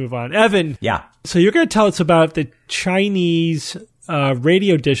 Anyway, let's move on. Evan. Yeah. So you're going to tell us about the Chinese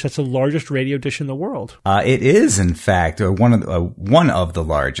radio dish that's the largest radio dish in the world. It is, in fact, one of the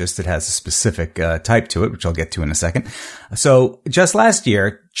largest. It has a specific type to it, which I'll get to in a second. So just last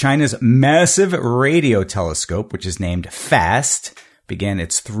year, China's massive radio telescope, which is named FAST, began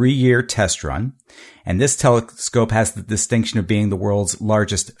its 3-year test run. And this telescope has the distinction of being the world's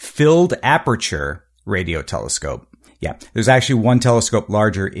largest filled aperture radio telescope. Yeah, there's actually one telescope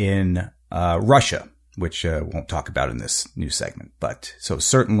larger in Russia, which won't talk about in this new segment. But so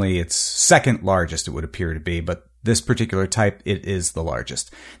certainly it's second largest, it would appear to be. But this particular type, it is the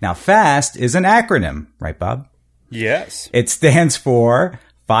largest. Now, FAST is an acronym, right, Bob? Yes. It stands for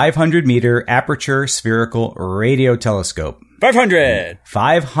 500-meter aperture spherical radio telescope.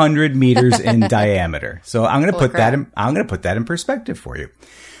 500 meters in diameter. So I'm going to put that in perspective for you.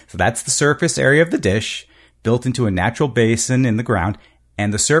 So that's the surface area of the dish built into a natural basin in the ground,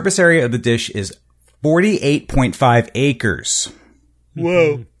 and the surface area of the dish is 48.5 acres.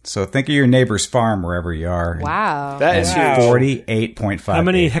 Whoa. So think of your neighbor's farm wherever you are. Wow. That is huge. 48.5 How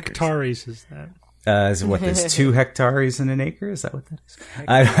many acres. hectares is that? Is what, there's 2 hectares in an acre? Is that what that is?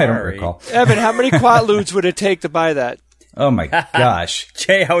 I don't recall. Evan, how many quaaludes would it take to buy that? Oh my gosh.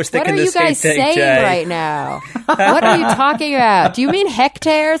 Jay, I was thinking the same thing, What are you guys saying Jay. right now? What are you talking about? Do you mean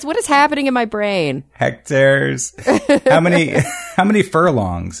hectares? What is happening in my brain? Hectares. How many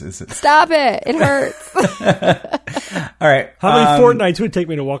furlongs is it? Stop it. It hurts. All right. How many fortnights would it take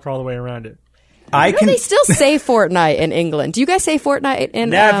me to walk all the way around it? Do they still say fortnight in England? Do you guys say fortnight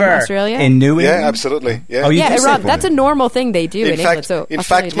in Australia? In New England? Yeah, absolutely. Yeah. Oh, you yeah, do say Iran, fortnight. that's a normal thing they do in England. So in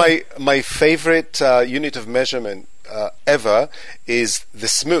Australia fact, too. my favorite unit of measurement ever is the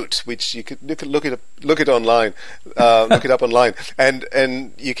smoot, which you could look it online, look it up online,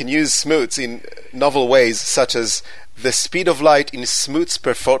 and you can use smoots in novel ways, such as the speed of light in smoots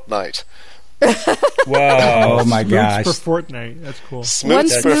per fortnight. Wow. Oh my gosh. Per fortnight. That's cool. One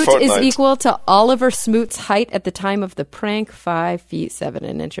Smoots per smoot fortnight. is equal to Oliver Smoot's height at the time of the prank, 5 feet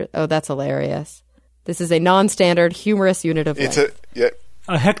 7 inches. Oh, that's hilarious. This is a non-standard, humorous unit of length.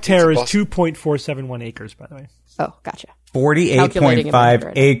 A hectare is 2.471 acres, by the way. Oh, gotcha.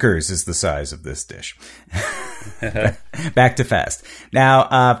 48.5 acres is the size of this dish. Back to FAST.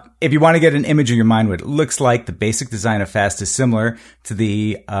 Now, if you want to get an image in your mind what it looks like, the basic design of FAST is similar to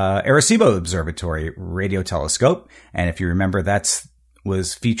the Arecibo Observatory radio telescope. And if you remember,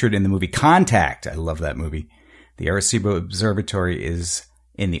 was featured in the movie Contact. I love that movie. The Arecibo Observatory is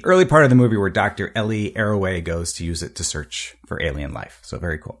in the early part of the movie where Dr. Ellie Arroway goes to use it to search for alien life. So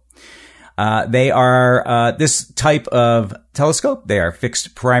very cool. They are this type of telescope. They are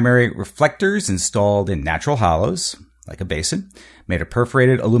fixed primary reflectors installed in natural hollows, like a basin, made of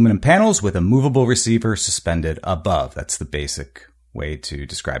perforated aluminum panels with a movable receiver suspended above. That's the basic way to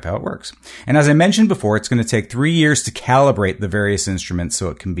describe how it works. And as I mentioned before, it's going to take 3 years to calibrate the various instruments so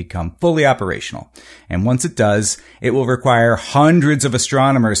it can become fully operational. And once it does, it will require hundreds of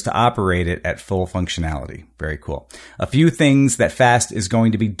astronomers to operate it at full functionality. Very cool. A few things that FAST is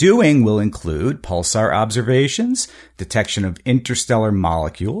going to be doing will include pulsar observations, detection of interstellar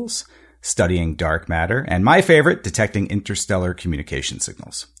molecules, studying dark matter, and my favorite, detecting interstellar communication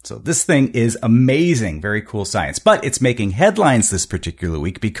signals. So this thing is amazing, very cool science. But it's making headlines this particular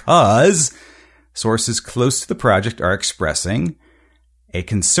week because sources close to the project are expressing a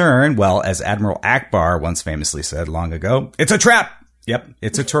concern. Well, as Admiral Akbar once famously said long ago, it's a trap. Yep,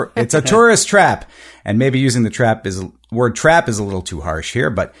 it's a tourist trap. And maybe using the word trap is a little too harsh here,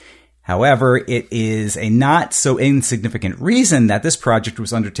 but however, it is a not so insignificant reason that this project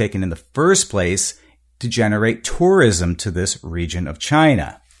was undertaken in the first place to generate tourism to this region of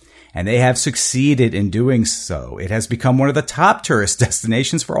China. And they have succeeded in doing so. It has become one of the top tourist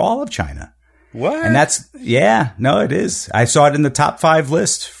destinations for all of China. What? And it is. I saw it in the top 5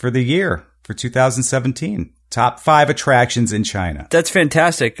 list for the year for 2017. Top 5 attractions in China. That's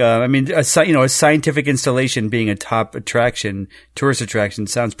fantastic. I mean, a scientific installation being a top attraction, tourist attraction,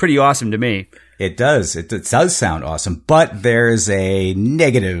 sounds pretty awesome to me. It does. It does sound awesome. But there's a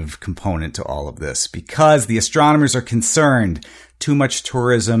negative component to all of this because the astronomers are concerned. Too much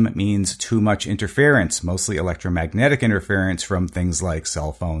tourism means too much interference, mostly electromagnetic interference from things like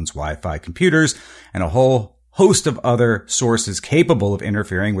cell phones, Wi-Fi, computers, and a whole host of other sources capable of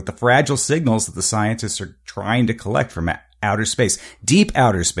interfering with the fragile signals that the scientists are trying to collect from outer space. Deep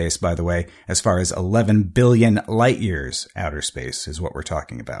outer space, by the way, as far as 11 billion light years outer space is what we're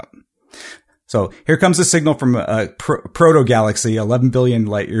talking about. So here comes a signal from a proto-galaxy 11 billion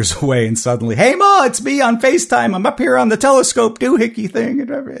light years away, and suddenly, hey, Ma, it's me on FaceTime. I'm up here on the telescope doohickey thing. You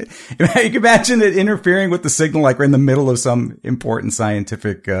can imagine it interfering with the signal like we're in the middle of some important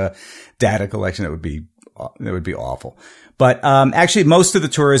scientific data collection. It would be awful. But actually, most of the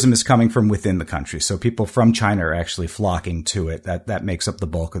tourism is coming from within the country. So people from China are actually flocking to it. That makes up the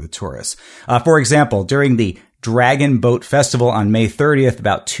bulk of the tourists. For example, during the Dragon Boat Festival on May 30th,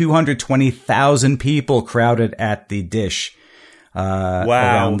 about 220,000 people crowded at the dish.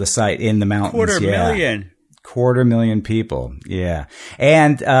 around the site in the mountains. 250,000 people. Yeah.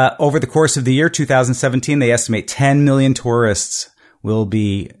 And over the course of the year 2017, they estimate 10 million tourists will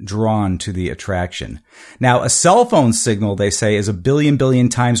be drawn to the attraction. Now, a cell phone signal, they say, is 1 billion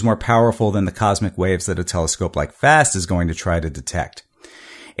times more powerful than the cosmic waves that a telescope like FAST is going to try to detect.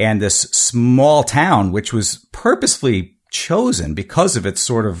 And this small town, which was purposefully chosen because of its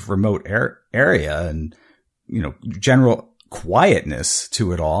sort of remote area and, general quietness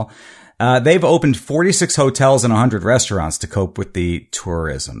to it all, they've opened 46 hotels and 100 restaurants to cope with the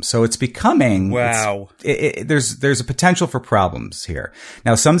tourism. So it's becoming, there's a potential for problems here.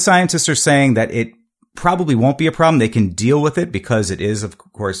 Now, some scientists are saying that it probably won't be a problem. They can deal with it because it is, of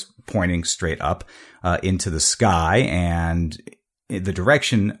course, pointing straight up, into the sky, and the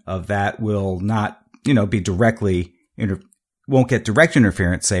direction of that will not, be directly won't get direct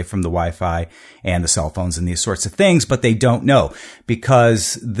interference, say, from the Wi-Fi and the cell phones and these sorts of things, but they don't know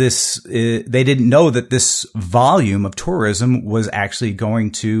because they didn't know that this volume of tourism was actually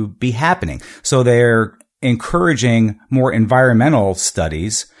going to be happening. So they're encouraging more environmental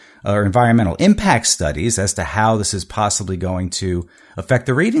studies or environmental impact studies as to how this is possibly going to affect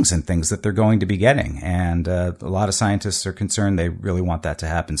the readings and things that they're going to be getting. And a lot of scientists are concerned they really want that to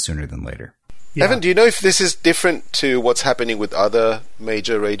happen sooner than later. Yeah. Evan, do you know if this is different to what's happening with other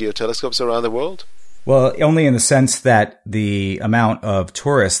major radio telescopes around the world? Well, only in the sense that the amount of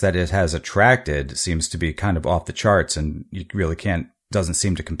tourists that it has attracted seems to be kind of off the charts, and you really doesn't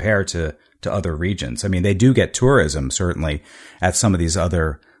seem to compare to other regions. I mean, they do get tourism, certainly, at some of these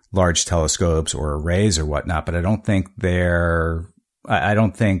other large telescopes or arrays or whatnot, but I don't think they have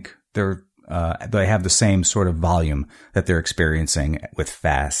the same sort of volume that they're experiencing with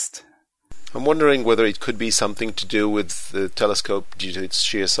FAST. I'm wondering whether it could be something to do with the telescope due to its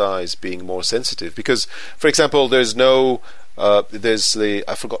sheer size being more sensitive. Because, for example, there's the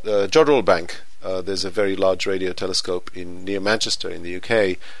Jodrell Bank. There's a very large radio telescope near Manchester in the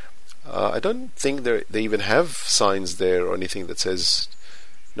UK. I don't think they even have signs there or anything that says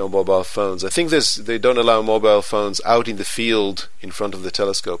no mobile phones. I think they don't allow mobile phones out in the field in front of the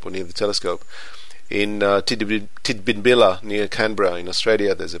telescope or near the telescope. In Tidbinbilla near Canberra in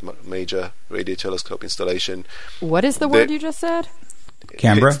Australia, there's a major radio telescope installation. What is the word you just said?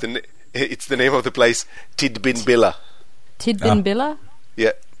 Canberra? It's the name of the place, Tidbinbilla. Tidbinbilla?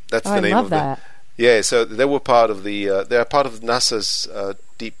 Yeah, that's the name of it. I love that. Yeah, so they were part of they are part of NASA's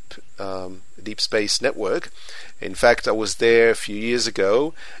deep space network. In fact, I was there a few years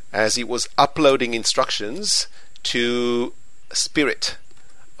ago as it was uploading instructions to Spirit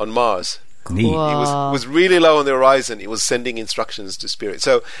on Mars. Neat. It was really low on the horizon. It was sending instructions to Spirit.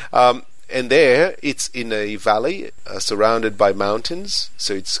 So, and there it's in a valley surrounded by mountains,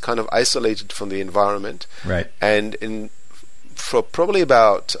 so it's kind of isolated from the environment. Right. And for probably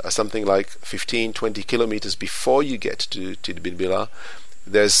about something like 15-20 kilometers before you get to Tidbinbilla,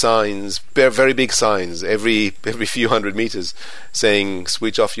 there's signs, very big signs, every few hundred meters, saying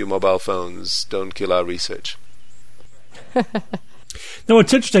 "Switch off your mobile phones. Don't kill our research." No,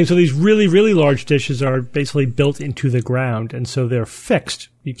 it's interesting. So these really, really large dishes are basically built into the ground, and so they're fixed.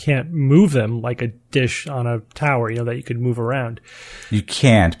 You can't move them like a dish on a tower, that you could move around. You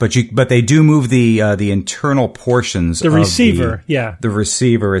can't, but they do move the internal portions. The receiver, the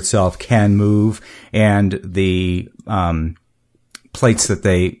receiver itself can move, and the plates that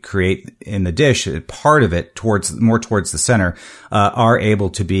they create in the dish, part of it more towards the center, are able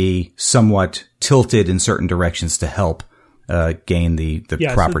to be somewhat tilted in certain directions to help gain the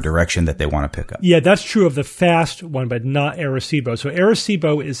proper direction that they want to pick up. Yeah, that's true of the FAST one, but not Arecibo. So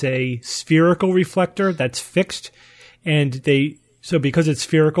Arecibo is a spherical reflector that's fixed, and because it's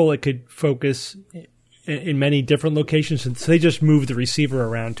spherical, it could focus in many different locations. And so they just move the receiver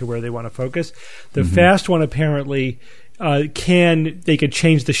around to where they want to focus. The FAST one apparently they could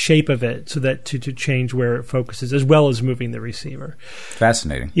change the shape of it so that to change where it focuses, as well as moving the receiver.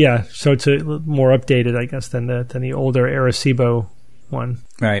 Fascinating. Yeah, so it's a more updated, I guess, than the older Arecibo one.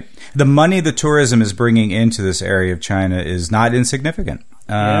 Right. The money the tourism is bringing into this area of China is not insignificant.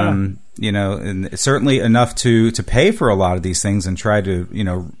 And certainly enough to pay for a lot of these things and try to,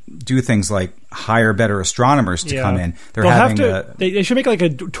 do things like hire better astronomers to come in. They should make like a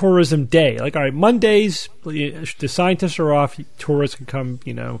tourism day. Like, all right, Mondays, the scientists are off, tourists can come,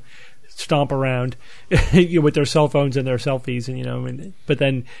 stomp around with their cell phones and their selfies, and but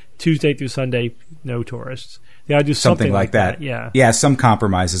then Tuesday through Sunday, no tourists. They gotta do something like that. Yeah, some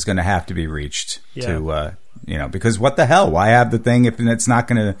compromise is going to have to be reached to because what the hell? Why have the thing if it's not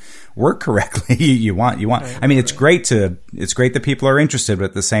going to work correctly? You want. I mean, it's great that people are interested, but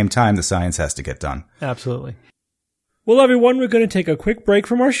at the same time, the science has to get done. Absolutely. Well, everyone, we're going to take a quick break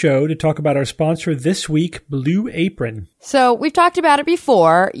from our show to talk about our sponsor this week, Blue Apron. So we've talked about it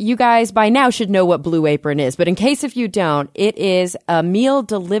before. You guys by now should know what Blue Apron is. But in case if you don't, it is a meal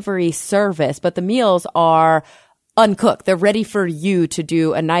delivery service. But the meals are uncooked. They're ready for you to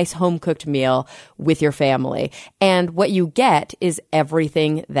do a nice home-cooked meal with your family. And what you get is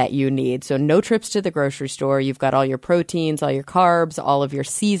everything that you need. So no trips to the grocery store. You've got all your proteins, all your carbs, all of your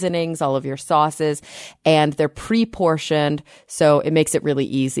seasonings, all of your sauces, and they're pre-portioned, so it makes it really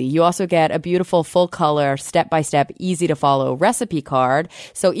easy. You also get a beautiful full-color, step-by-step, easy-to-follow recipe card.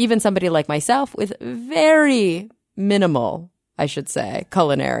 So even somebody like myself with very minimal, I should say,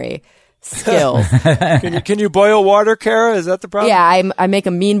 culinary skills. Can you boil water, Kara? Is that the problem? Yeah, I make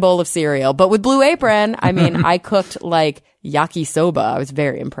a mean bowl of cereal. But with Blue Apron, I mean, I cooked like yakisoba. I was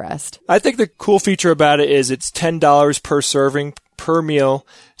very impressed. I think the cool feature about it is it's $10 per serving per meal.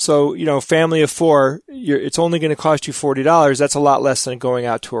 So, family of four, it's only going to cost you $40. That's a lot less than going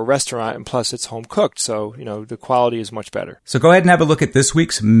out to a restaurant, and plus it's home cooked. So, the quality is much better. So go ahead and have a look at this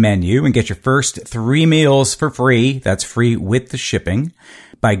week's menu and get your first 3 meals for free. That's free with the shipping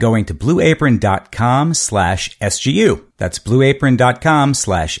by going to blueapron.com/SGU. That's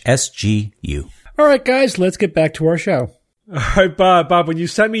blueapron.com/SGU. All right, guys, let's get back to our show. All right, Bob, when you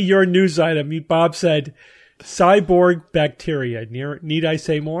sent me your news item, Bob said, cyborg bacteria. Need I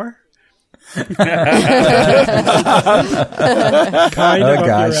say more? Kind of up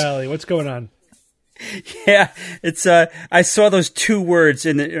your alley. What's going on? Yeah, it's I saw those 2 words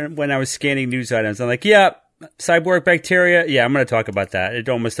when I was scanning news items. I'm like, yeah, cyborg bacteria. Yeah, I'm going to talk about that. It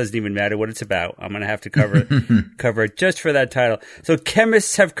almost doesn't even matter what it's about. I'm going to have to cover it just for that title. So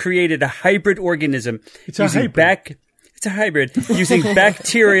chemists have created a hybrid organism. It's a hybrid. It's a hybrid using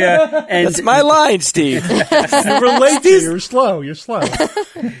bacteria and... That's my line, Steve. You're late. You're slow.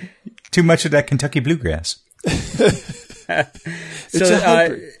 Too much of that Kentucky bluegrass.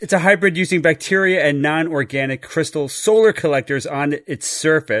 It's a hybrid using bacteria and non-organic crystal solar collectors on its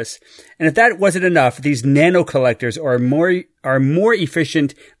surface. And if that wasn't enough, these nano collectors are more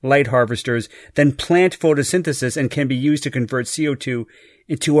efficient light harvesters than plant photosynthesis and can be used to convert CO2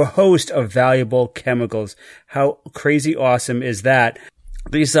 into a host of valuable chemicals. How crazy awesome is that?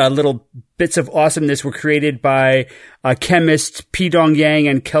 These little bits of awesomeness were created by chemists Pidong Yang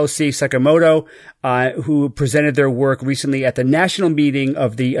and Kelsey Sakamoto, who presented their work recently at the national meeting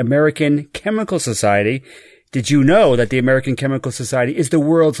of the American Chemical Society. Did you know that the American Chemical Society is the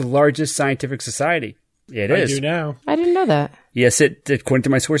world's largest scientific society? It is. I do now. I didn't know that. Yes, according to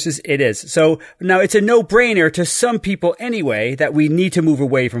my sources, it is. So now it's a no-brainer to some people anyway that we need to move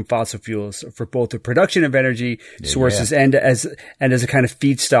away from fossil fuels for both the production of energy sources and as a kind of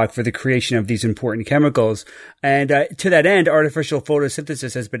feedstock for the creation of these important chemicals. And to that end, artificial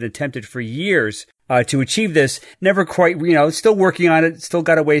photosynthesis has been attempted for years to achieve this. Never quite, still working on it, still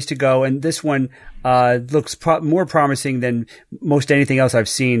got a ways to go. And this one looks more promising than most anything else I've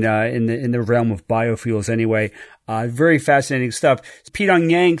seen in the realm of biofuels anyway. Very fascinating stuff.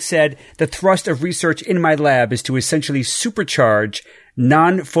 Pidong Yang said, the thrust of research in my lab is to essentially supercharge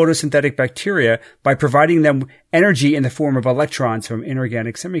non-photosynthetic bacteria by providing them energy in the form of electrons from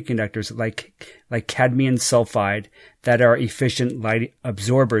inorganic semiconductors like cadmium sulfide that are efficient light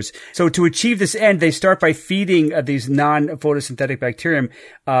absorbers. So to achieve this end, they start by feeding these non-photosynthetic bacterium,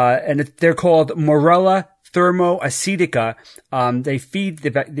 and they're called Morella thermoacetica. They feed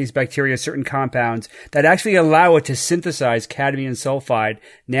these bacteria certain compounds that actually allow it to synthesize cadmium sulfide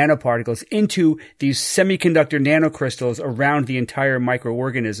nanoparticles into these semiconductor nanocrystals around the entire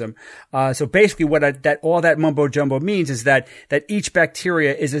microorganism. So basically what all that mumbo jumbo means is that each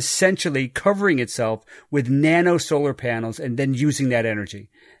bacteria is essentially covering itself with nano solar panels and then using that energy.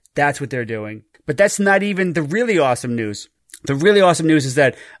 That's what they're doing. But that's not even the really awesome news. The really awesome news is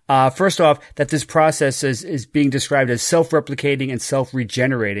that, first off, that this process is being described as self-replicating and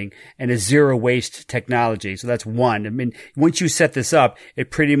self-regenerating and a zero-waste technology. So that's one. I mean, once you set this up,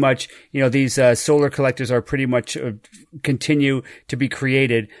 it pretty much, these solar collectors are pretty much continue to be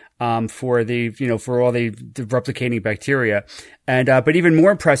created for all the replicating bacteria. And but even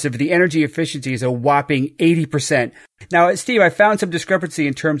more impressive, the energy efficiency is a whopping 80%. Now, Steve, I found some discrepancy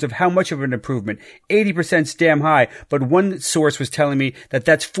in terms of how much of an improvement. 80% is damn high, but one source was telling me that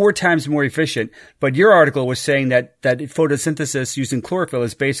that's 4 times more efficient. But your article was saying that photosynthesis using chlorophyll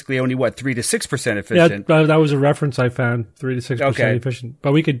is basically only 3 to 6% efficient. Yeah, that was a reference I found, 3 to 6% efficient.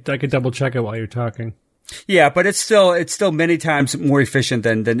 But I could double check it while you're talking. Yeah, but it's still many times more efficient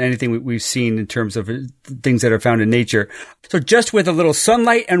than anything we've seen in terms of things that are found in nature. So just with a little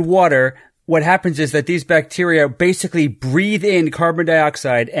sunlight and water, what happens is that these bacteria basically breathe in carbon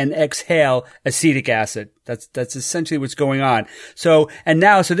dioxide and exhale acetic acid. That's essentially what's going on. So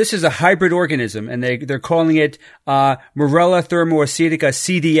this is a hybrid organism, and they're calling it Morella thermoacetica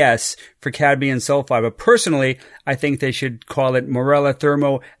CDS for cadmium sulfide. But personally, I think they should call it Morella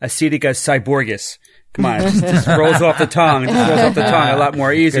thermoacetica cyborgus. Come on, it just rolls off the tongue. It just rolls off the tongue a lot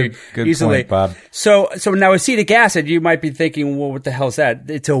more easily. Good point, Bob. So now acetic acid, you might be thinking, well, what the hell is that?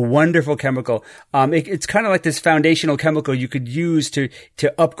 It's a wonderful chemical. It's kind of like this foundational chemical you could use to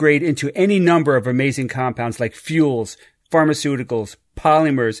upgrade into any number of amazing compounds like fuels, pharmaceuticals,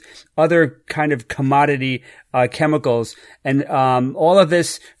 polymers, other kind of commodity chemicals, and all of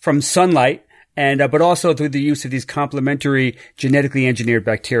this from sunlight. And, but also through the use of these complementary genetically engineered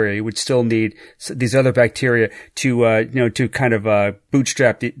bacteria, you would still need these other bacteria to kind of,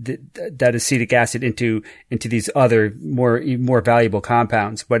 bootstrap that acetic acid into these other more valuable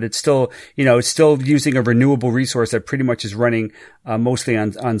compounds. But it's still using a renewable resource that pretty much is running, mostly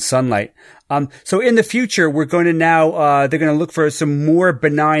on sunlight. So in the future, we're going to they're going to look for some more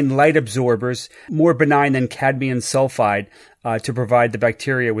benign light absorbers, more benign than cadmium sulfide, to provide the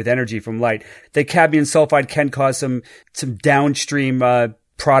bacteria with energy from light. The cadmium sulfide can cause some downstream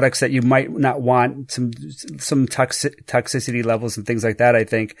products that you might not want, some toxicity levels and things like that, I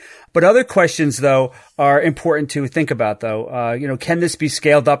think. But other questions, though, are important to think about, though. Can this be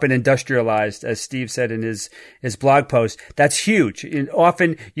scaled up and industrialized, as Steve said in his blog post? That's huge. And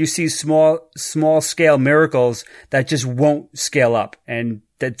often you see small scale miracles that just won't scale up, and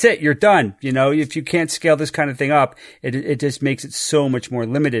that's it. You're done. If you can't scale this kind of thing up, it just makes it so much more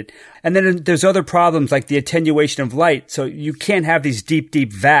limited. And then there's other problems like the attenuation of light. So you can't have these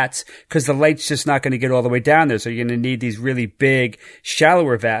deep vats because the light's just not going to get all the way down there. So you're going to need these really big,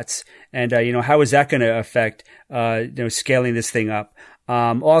 shallower vats. And, how is that going to affect, scaling this thing up?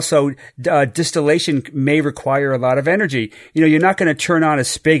 Also, distillation may require a lot of energy. You're not going to turn on a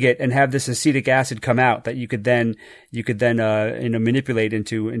spigot and have this acetic acid come out that you could then manipulate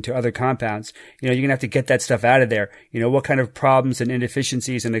into other compounds. You're going to have to get that stuff out of there. What kind of problems and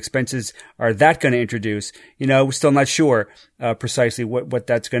inefficiencies and expenses are that going to introduce? We're still not sure, precisely what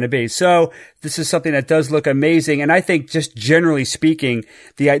that's going to be. So this is something that does look amazing. And I think just generally speaking,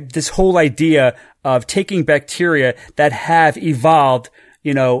 this whole idea of taking bacteria that have evolved,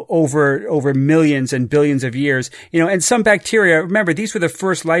 over millions and billions of years, and some bacteria, remember, these were the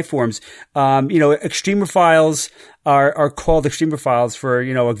first life forms. Extremophiles are called extremophiles for,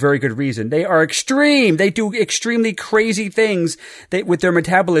 a very good reason. They are extreme. They do extremely crazy things with their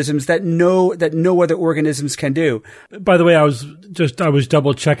metabolisms that no other organisms can do. By the way, I was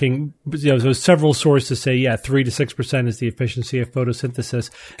double checking. There's several sources say, 3 to 6% is the efficiency of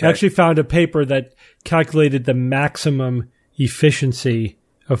photosynthesis. Okay. I actually found a paper that calculated the maximum efficiency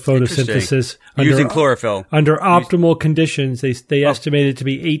of photosynthesis using chlorophyll under optimal conditions. They estimate it to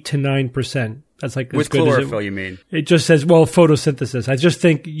be 8 to 9%. That's like with chlorophyll. You mean? It just says photosynthesis. I just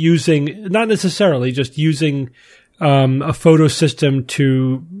think not necessarily just using a photosystem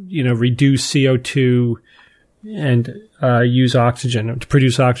to reduce CO2 and use oxygen to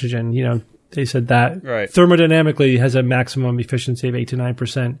produce oxygen. They said that thermodynamically has a maximum efficiency of 8 to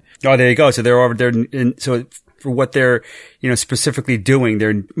 9%. Oh, there you go. So so for what they're, specifically doing,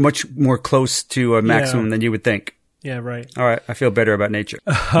 they're much more close to a maximum than you would think. Yeah, right. All right. I feel better about nature.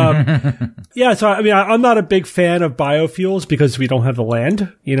 So I'm not a big fan of biofuels because we don't have the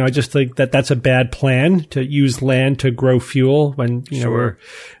land. I just think that's a bad plan to use land to grow fuel when, sure.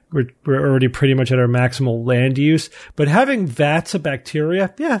 we're already pretty much at our maximal land use. But having vats of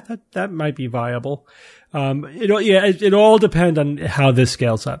bacteria, that might be viable. It all depends on how this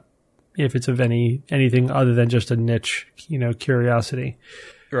scales up. If it's of anything other than just a niche, curiosity.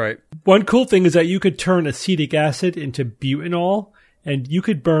 Right. One cool thing is that you could turn acetic acid into butanol, and you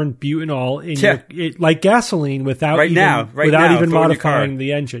could burn butanol in like gasoline without even modifying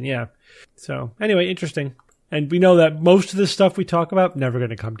the engine. Yeah. So anyway, interesting. And we know that most of the stuff we talk about never going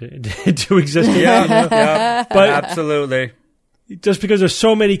to come into existence. Yeah, but absolutely. Just because there's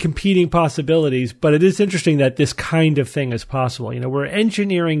so many competing possibilities, but it is interesting that this kind of thing is possible. We're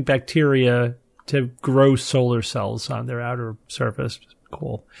engineering bacteria to grow solar cells on their outer surface.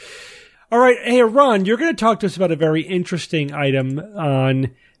 Cool. All right. Hey, Ron, you're going to talk to us about a very interesting item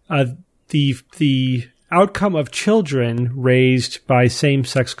on the outcome of children raised by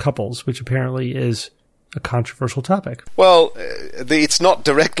same-sex couples, which apparently is a controversial topic. Well, it's not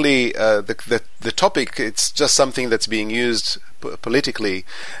directly the topic. It's just something that's being used politically.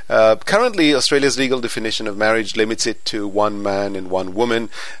 Currently, Australia's legal definition of marriage limits it to one man and one woman.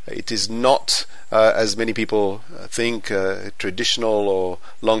 It is not, as many people think, a traditional or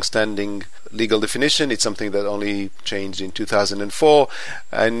long-standing legal definition. It's something that only changed in 2004.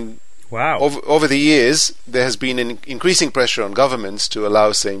 And wow, over the years, there has been an increasing pressure on governments to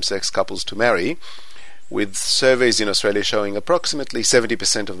allow same-sex couples to marry, with surveys in Australia showing approximately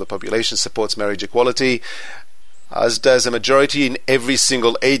 70% of the population supports marriage equality, as does a majority in every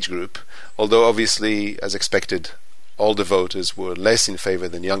single age group, although obviously, as expected, older voters were less in favor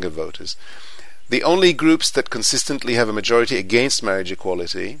than younger voters. The only groups that consistently have a majority against marriage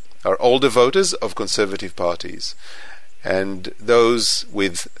equality are older voters of conservative parties and those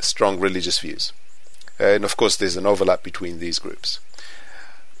with strong religious views. And of course, there's an overlap between these groups.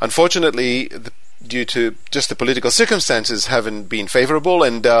 Unfortunately, due to just the political circumstances haven't been favorable,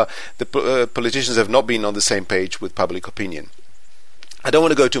 and the politicians have not been on the same page with public opinion. I don't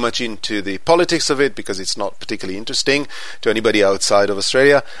want to go too much into the politics of it because it's not particularly interesting to anybody outside of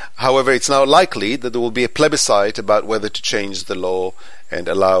Australia. However, it's now likely that there will be a plebiscite about whether to change the law and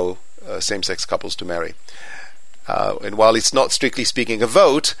allow same-sex couples to marry. And while it's not strictly speaking a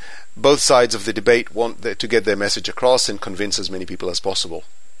vote, both sides of the debate want to get their message across and convince as many people as possible.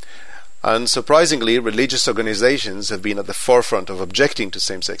 Unsurprisingly, religious organizations have been at the forefront of objecting to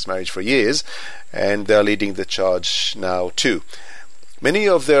same-sex marriage for years, and they're leading the charge now too. Many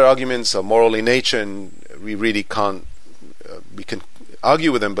of their arguments are moral in nature, and we really can't, we can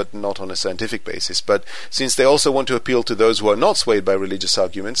argue with them, but not on a scientific basis. But since they also want to appeal to those who are not swayed by religious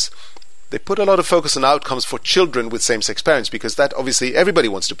arguments, they put a lot of focus on outcomes for children with same-sex parents, because that obviously everybody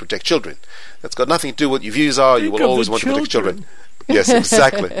wants to protect children. That's got nothing to do with what your views are. You will always want to protect children. Yes,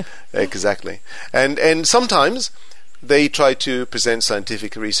 exactly. Exactly. And sometimes they try to present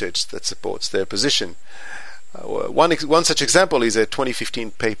scientific research that supports their position. One such example is a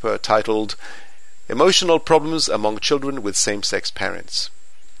 2015 paper titled Emotional Problems Among Children with Same-Sex Parents.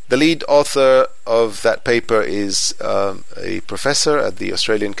 The lead author of that paper is a professor at the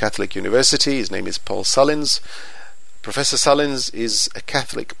Australian Catholic University. His name is Paul Sullins. Professor Sullins is a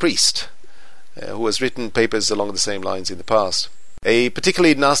Catholic priest who has written papers along the same lines in the past. A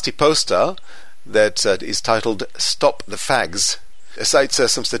particularly nasty poster that is titled Stop the Fags cites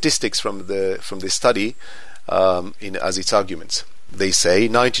some statistics from this study as its arguments. They say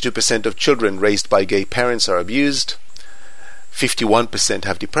 92% of children raised by gay parents are abused, 51%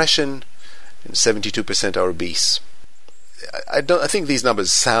 have depression, and 72% are obese. I think these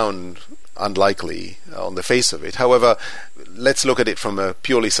numbers sound unlikely on the face of it. However, let's look at it from a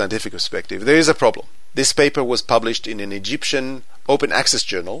purely scientific perspective. There is a problem. This paper was published in an Egyptian open access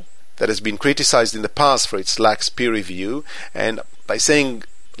journal that has been criticized in the past for its lax peer review, and by saying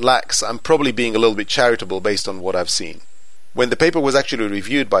lax, I'm probably being a little bit charitable based on what I've seen. When the paper was actually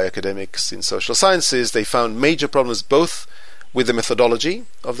reviewed by academics in social sciences, they found major problems both with the methodology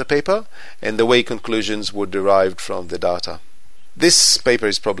of the paper and the way conclusions were derived from the data. This paper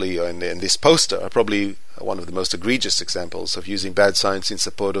is probably, and this poster are probably one of the most egregious examples of using bad science in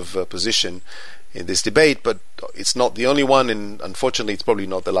support of a position in this debate, but it's not the only one, and unfortunately it's probably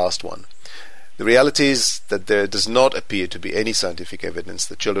not the last one. The reality is that there does not appear to be any scientific evidence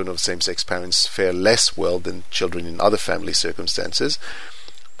that children of same-sex parents fare less well than children in other family circumstances,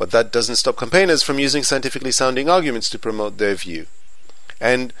 but that doesn't stop campaigners from using scientifically sounding arguments to promote their view.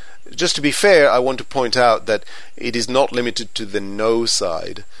 And just to be fair, I want to point out that it is not limited to the no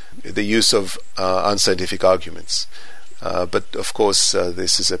side, the use of unscientific arguments. But of course,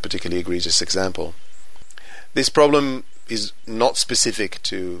 this is a particularly egregious example. This problem is not specific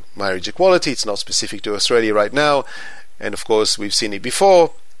to marriage equality, it's not specific to Australia right now, and of course we've seen it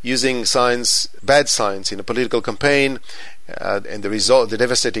before, using science, bad science, in a political campaign, and the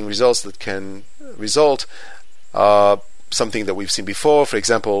devastating results that can result are something that we've seen before, for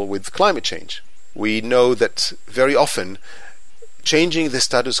example with climate change. We know that very often changing the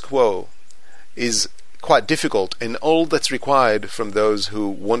status quo is quite difficult, and all that's required from those who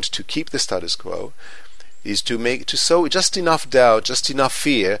want to keep the status quo is to sow just enough doubt, just enough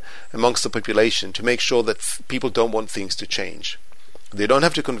fear amongst the population to make sure that people don't want things to change. They don't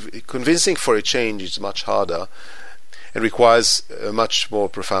have to convincing for a change is much harder and requires a much more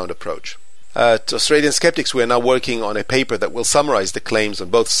profound approach. At Australian Skeptics, we are now working on a paper that will summarize the claims on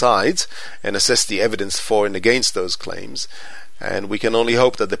both sides and assess the evidence for and against those claims. And we can only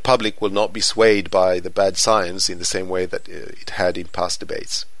hope that the public will not be swayed by the bad science in the same way that it had in past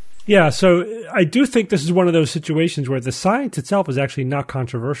debates. Yeah, so I do think this is one of those situations where the science itself is actually not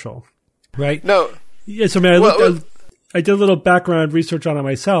controversial, right? No. Yes, I mean, I did a little background research on it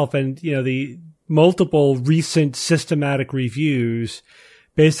myself, and the multiple recent systematic reviews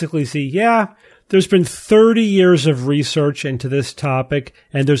basically see, There's been 30 years of research into this topic,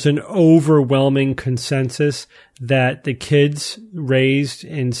 and there's an overwhelming consensus that the kids raised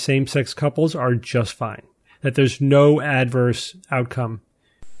in same-sex couples are just fine. That there's no adverse outcome.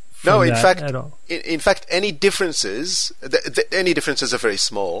 No, in fact, any differences, any differences are very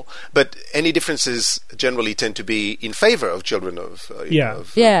small, but any differences generally tend to be in favor of children of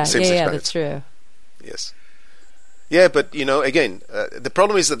same-sex parents. That's true. Yes. Yeah, but, again, the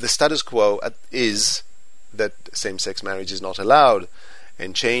problem is that the status quo is that same-sex marriage is not allowed,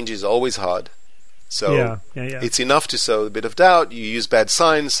 and change is always hard. So it's enough to sow a bit of doubt. You use bad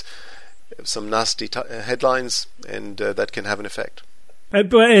signs, some nasty headlines, and that can have an effect.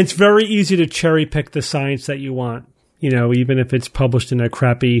 But it's very easy to cherry-pick the science that you want, even if it's published in a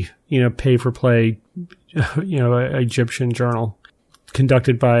crappy, pay-for-play, Egyptian journal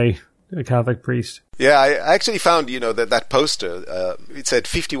conducted by a Catholic priest. Yeah, I actually found, that poster, it said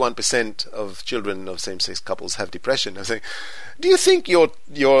 51% of children of same-sex couples have depression. I was saying, do you think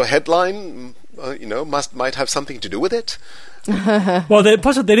your headline, might have something to do with it? Well, they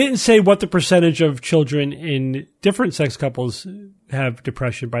didn't say what the percentage of children in different sex couples have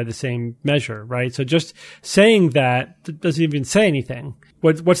depression by the same measure, right? So just saying that doesn't even say anything.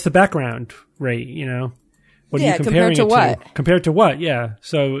 What's the background rate, What are you comparing compared to what? Compared to what? Yeah.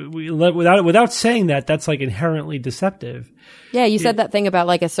 So without saying that, that's like inherently deceptive. Yeah, you said that thing about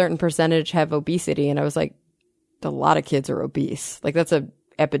like a certain percentage have obesity, and I was like, a lot of kids are obese. Like that's a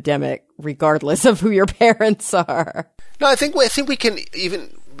epidemic, regardless of who your parents are. No, I think we can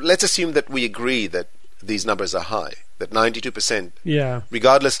even let's assume that we agree that these numbers are high, that 92%. Yeah.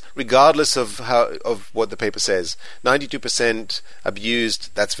 Regardless of what the paper says, 92%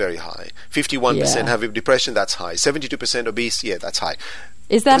 abused, that's very high. 51% have depression, that's high. 72% obese, that's high.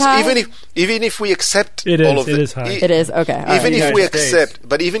 Is that high? Even if we accept it is high. It is okay. Even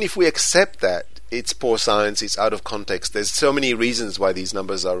if we accept that it's poor science, it's out of context. There's so many reasons why these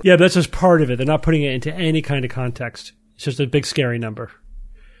numbers are. Yeah, that's just part of it. They're not putting it into any kind of context. It's just a big scary number.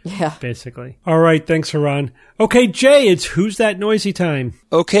 Yeah. Basically. All right. Thanks, Haran. Okay, Jay, it's Who's That Noisy time.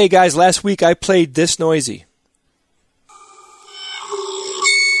 Okay, guys. Last week I played This Noisy.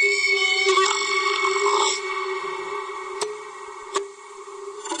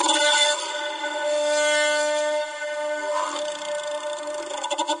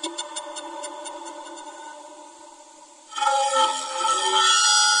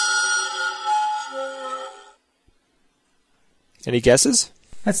 Any guesses?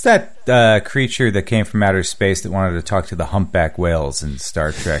 That's that creature that came from outer space that wanted to talk to the humpback whales in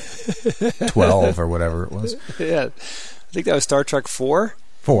Star Trek 12 or whatever it was. Yeah, I think that was Star Trek 4.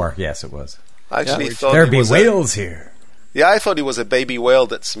 4, yes, it was. I actually thought there be whales here. Yeah, I thought it was a baby whale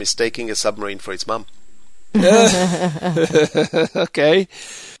that's mistaking a submarine for its mum. Okay.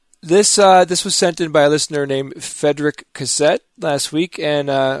 This was sent in by a listener named Frederick Cossette last week,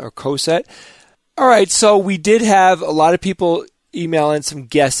 or Cossette. All right, so we did have a lot of people email in some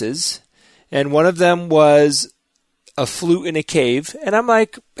guesses, and one of them was a flute in a cave. And I'm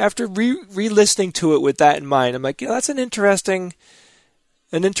like, after re-listening to it with that in mind, I'm like, that's an interesting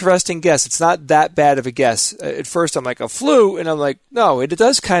guess. It's not that bad of a guess. At first, I'm like, a flute, and I'm like, no, it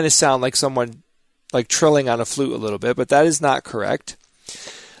does kind of sound like someone like trilling on a flute a little bit, but that is not correct.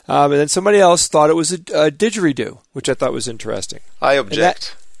 And then somebody else thought it was a didgeridoo, which I thought was interesting. I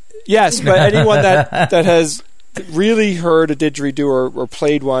object. Yes, but anyone that has really heard a didgeridoo or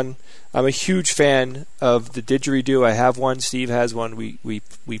played one, I'm a huge fan of the didgeridoo. I have one. Steve has one.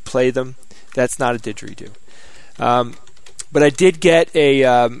 We play them. That's not a didgeridoo. But I did get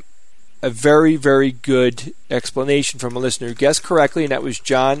a very, very good explanation from a listener who guessed correctly, and that was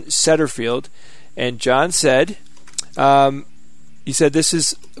John Setterfield. And John said, he said this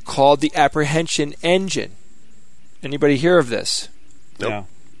is called the apprehension engine. Anybody hear of this? Nope.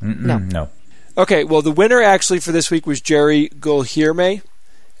 No. Okay, well, the winner actually for this week was Jerry Gulhirme.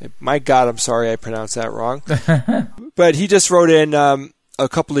 My God, I'm sorry I pronounced that wrong. But he just wrote in a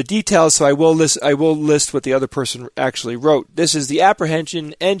couple of details, so I will list what the other person actually wrote. This is the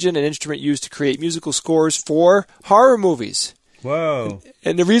apprehension engine, an instrument used to create musical scores for horror movies. Whoa.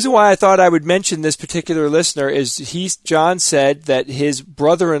 And the reason why I thought I would mention this particular listener is John said that his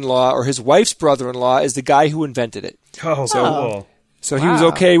brother-in-law or his wife's brother-in-law is the guy who invented it. Oh, cool. So he was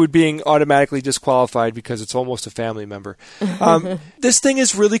okay with being automatically disqualified because it's almost a family member. This thing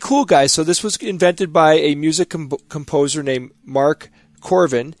is really cool, guys. So this was invented by a music composer named Mark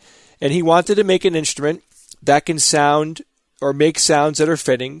Corvin, and he wanted to make an instrument that can sound or make sounds that are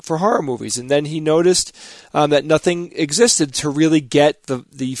fitting for horror movies. And then he noticed that nothing existed to really get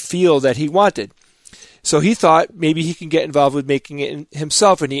the feel that he wanted. So he thought maybe he can get involved with making it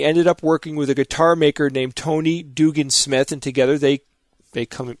himself, and he ended up working with a guitar maker named Tony Dugan Smith, and together they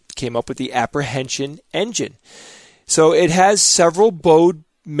came up with the Apprehension engine. So it has several bowed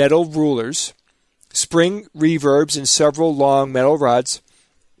metal rulers, spring reverbs, and several long metal rods,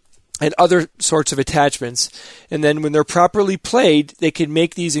 and other sorts of attachments. And then when they're properly played, they can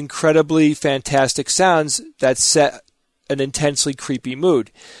make these incredibly fantastic sounds that set an intensely creepy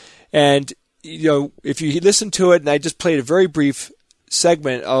mood. And if you listen to it, and I just played a very brief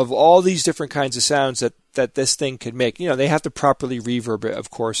segment of all these different kinds of sounds that this thing could make. They have to properly reverb it, of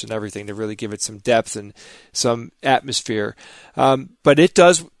course, and everything to really give it some depth and some atmosphere. But it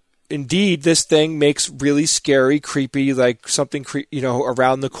does, indeed, this thing makes really scary, creepy, like something,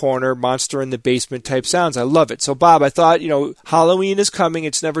 around the corner, monster in the basement type sounds. I love it. So, Bob, I thought, Halloween is coming.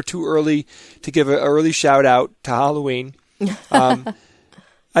 It's never too early to give an early shout out to Halloween.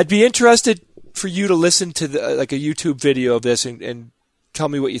 I'd be interested for you to listen to a YouTube video of this and tell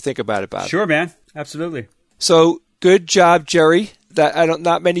me what you think about it, Bob. Sure, man. Absolutely. So good job, Jerry.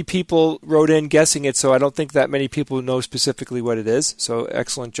 Not many people wrote in guessing it, so I don't think that many people know specifically what it is. So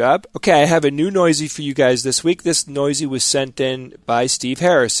excellent job. Okay, I have a new noisy for you guys this week. This noisy was sent in by Steve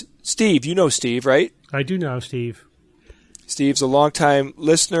Harris. Steve, you know Steve, right? I do know Steve. Steve's a longtime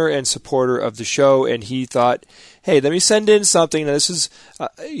listener and supporter of the show, and he thought, hey, let me send in something. Now, this is,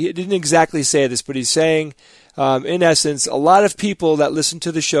 he didn't exactly say this, but he's saying, in essence, a lot of people that listen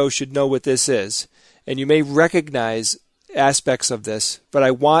to the show should know what this is, and you may recognize aspects of this, but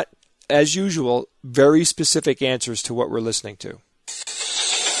I want, as usual, very specific answers to what we're listening to.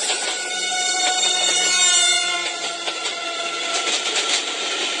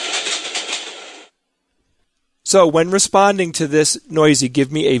 So when responding to this noisy,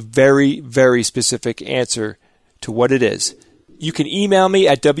 give me a very, very specific answer to what it is. You can email me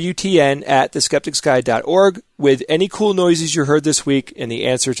at wtn@theskepticsguide.org with any cool noises you heard this week and the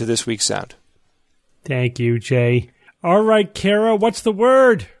answer to this week's sound. Thank you, Jay. All right, Kara, what's the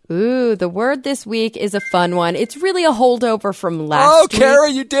word? Ooh, the word this week is a fun one. It's really a holdover from last week. Oh, Kara,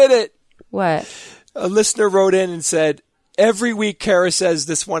 you did it. What? A listener wrote in and said, every week Kara says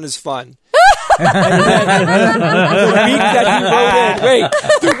this one is fun. The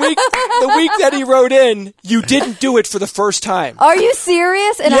week that he wrote in, you didn't do it for the first time. Are you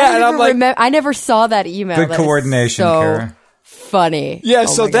serious? And yeah, I never saw that email. Good coordination, Kara. Funny. Yeah,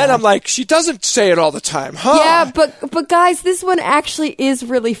 so then God. I'm like, she doesn't say it all the time, huh? Yeah, but guys, this one actually is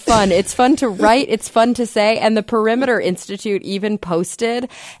really fun. It's fun to write, it's fun to say, and the Perimeter Institute even posted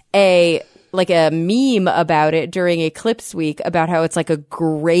a meme about it during Eclipse Week about how it's like a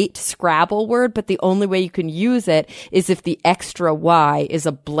great Scrabble word, but the only way you can use it is if the extra Y is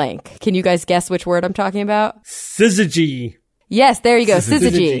a blank. Can you guys guess which word I'm talking about? Syzygy. Yes, there you go.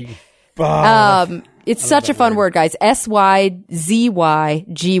 Syzygy. It's such a fun word, guys. SYZYGY.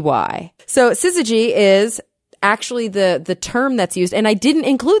 So syzygy is actually the term that's used, and I didn't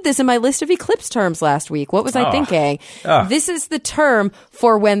include this in my list of Eclipse terms last week. What was I thinking? This is the term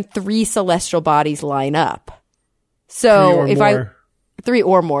for when three celestial bodies line up. So three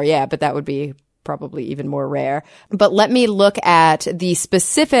or more, yeah, but that would be probably even more rare. But let me look at the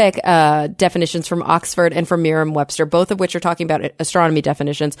specific definitions from Oxford and from Merriam-Webster, both of which are talking about astronomy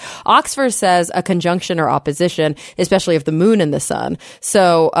definitions. Oxford says a conjunction or opposition, especially of the moon and the sun.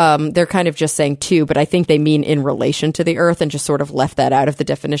 So they're kind of just saying two, but I think they mean in relation to the Earth and just sort of left that out of the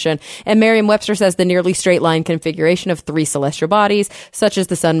definition. And Merriam-Webster says the nearly straight line configuration of three celestial bodies, such as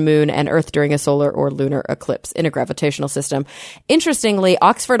the sun, moon, and Earth during a solar or lunar eclipse in a gravitational system. Interestingly,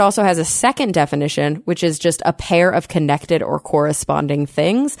 Oxford also has a second definition, which is just a pair of connected or corresponding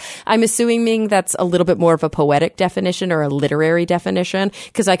things. I'm assuming that's a little bit more of a poetic definition or a literary definition,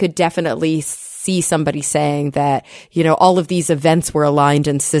 because I could definitely see somebody saying that, all of these events were aligned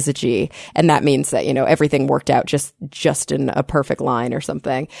in syzygy, and that means that, everything worked out just in a perfect line or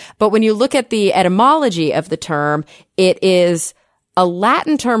something. But when you look at the etymology of the term, it is a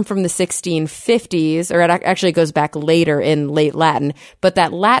Latin term from the 1650s, or it actually goes back later in late Latin, but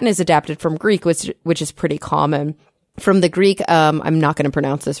that Latin is adapted from Greek, which is pretty common. From the Greek, I'm not going to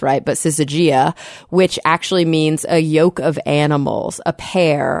pronounce this right, but syzygia, which actually means a yoke of animals, a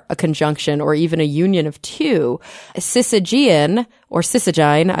pair, a conjunction, or even a union of two. Syzygian or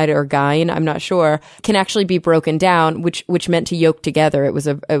syzygyne, or gyne, I'm not sure, can actually be broken down, which meant to yoke together. It was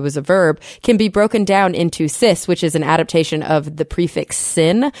a verb, can be broken down into cis, which is an adaptation of the prefix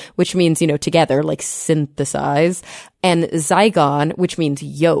syn, which means, together, like synthesize, and zygon, which means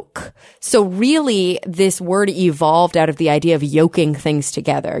yoke. So really, this word evolved out of the idea of yoking things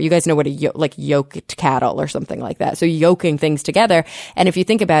together. You guys know what like yoked cattle or something like that. So yoking things together. And if you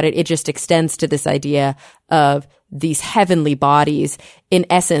think about it, it just extends to this idea of these heavenly bodies, in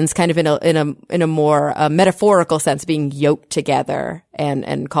essence, kind of in a more metaphorical sense, being yoked together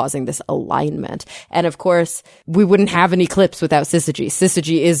and causing this alignment. And of course, we wouldn't have an eclipse without syzygy.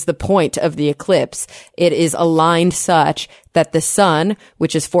 Syzygy is the point of the eclipse. It is aligned such that the sun,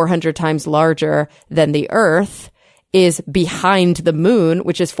 which is 400 times larger than the Earth, is behind the moon,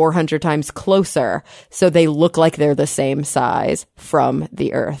 which is 400 times closer. So they look like they're the same size from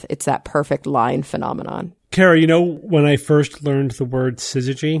the Earth. It's that perfect line phenomenon. Kara, when I first learned the word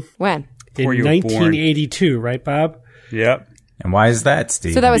syzygy? When? In 1982, right, Bob? Yep. And why is that,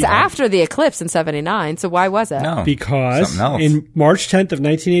 Steve? So that was after the eclipse in 79. So why was it? No. Because in March 10th of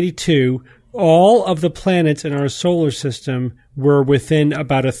 1982, all of the planets in our solar system were within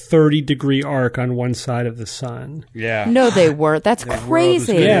about a 30-degree arc on one side of the sun. Yeah. No, they weren't. That's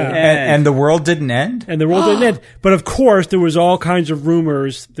crazy. Yeah. And the world didn't end? And the world didn't end. But of course, there was all kinds of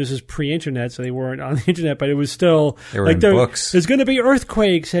rumors. This is pre-internet, so they weren't on the internet, but it was still they were in books. There's going to be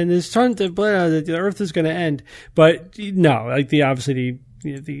earthquakes, and there's tons of the Earth is going to end. But no, like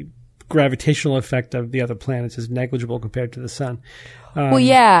the gravitational effect of the other planets is negligible compared to the sun. Well,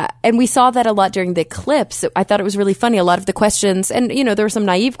 yeah, and we saw that a lot during the eclipse. I thought it was really funny. A lot of the questions, and there were some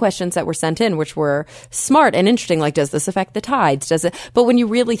naive questions that were sent in, which were smart and interesting, like, does this affect the tides? Does it? But when you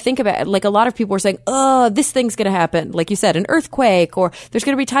really think about it, like, a lot of people were saying, oh, this thing's going to happen, like you said, an earthquake, or there's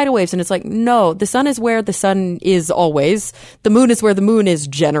going to be tidal waves. And it's like, no, the sun is where the sun is always. The moon is where the moon is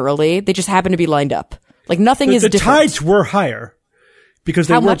generally. They just happen to be lined up. Like, nothing is different. The tides were higher. Because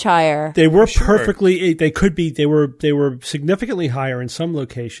they How were much higher? They were perfectly. They could be. They were significantly higher in some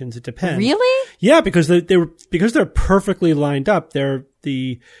locations. It depends. Really? Yeah, because they're perfectly lined up. They're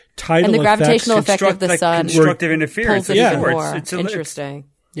the tidal and the gravitational effects effect of the sun constructive interference. Pulls it even more. It's interesting.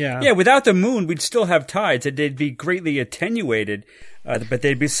 Yeah. Without the moon, we'd still have tides. They'd be greatly attenuated, but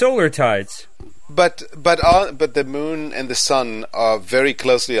they'd be solar tides. But the moon and the sun are very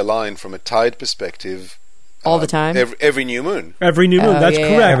closely aligned from a tide perspective. All the time? Every new moon. Every new moon. That's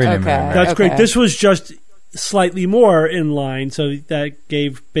correct. Every new moon. That's great. This was just slightly more in line, so that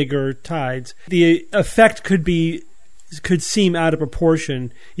gave bigger tides. The effect could seem out of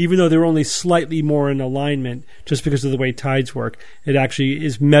proportion, even though they're only slightly more in alignment, just because of the way tides work. It actually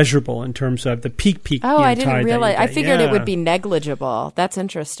is measurable in terms of the peak. Oh, I didn't realize. I figured it would be negligible. That's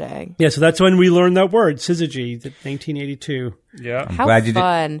interesting. Yeah, so that's when we learned that word, syzygy, 1982. Yeah. How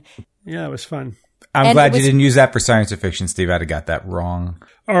fun. Yeah, it was fun. I'm glad you didn't use that for science fiction, Steve. I'd have got that wrong.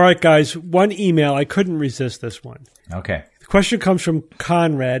 All right, guys. One email. I couldn't resist this one. Okay. The question comes from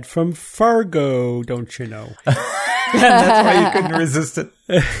Conrad from Fargo, don't you know? That's why you couldn't resist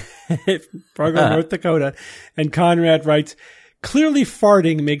it. Fargo, North Dakota. And Conrad writes, clearly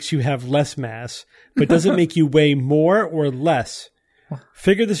farting makes you have less mass, but does it make you weigh more or less?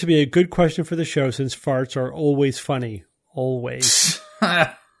 Figured this would be a good question for the show since farts are always funny. Always.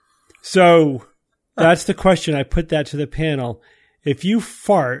 So... that's the question. I put that to the panel. If you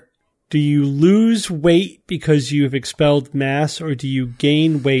fart, do you lose weight because you have expelled mass, or do you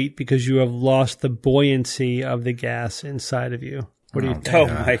gain weight because you have lost the buoyancy of the gas inside of you? What do you think? Oh,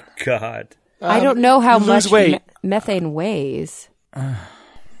 my God. I don't know how much methane weighs.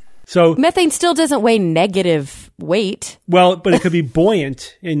 So methane still doesn't weigh negative weight. Well, but it could be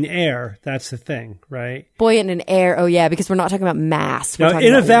buoyant in air. That's the thing, right? Buoyant in air. Oh, yeah, because we're not talking about mass. Now,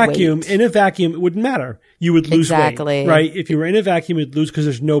 in a vacuum, it wouldn't matter. You would lose weight, right? If you were in a vacuum, you'd lose because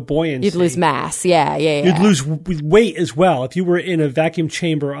there's no buoyancy. You'd lose mass. Yeah. You'd lose weight as well. If you were in a vacuum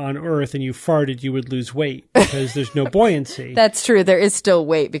chamber on Earth and you farted, you would lose weight because there's no buoyancy. That's true. There is still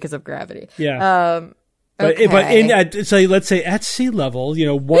weight because of gravity. Yeah. Okay. But let's say at sea level,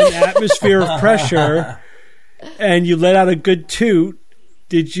 1 atmosphere of pressure, and you let out a good toot,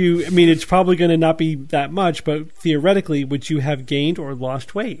 it's probably going to not be that much, but theoretically, would you have gained or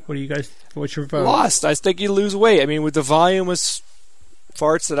lost weight? What's your vote? Lost. I think you lose weight. I mean, with the volume of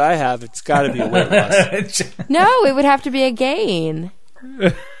farts that I have, it's got to be a weight loss. No, it would have to be a gain.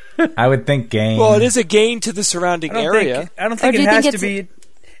 I would think gain. Well, it is a gain to the surrounding area. I don't think it has to be...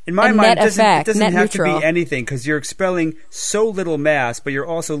 In my mind, it doesn't have neutral. to be anything because you're expelling so little mass, but you're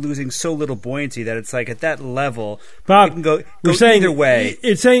also losing so little buoyancy that it's like at that level, Bob, it can go saying, either way.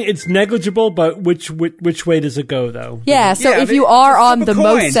 It's saying it's negligible, but which way does it go, though? Yeah, so if you are on the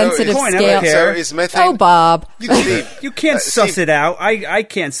most sensitive scale... So is methane... Oh, Bob. You can't suss it out. I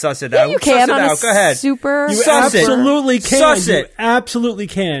can't suss it out. You can suss it out. Go ahead. Super... You absolutely can. Suss it. You absolutely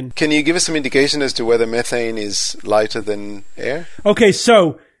can. Can you give us some indication as to whether methane is lighter than air? Okay,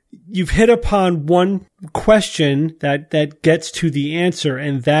 so... You've hit upon one question that gets to the answer,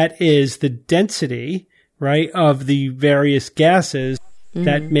 and that is the density, right, of the various gases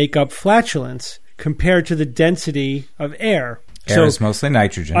that make up flatulence compared to the density of air. Air is mostly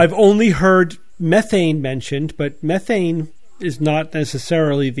nitrogen. I've only heard methane mentioned, but methane is not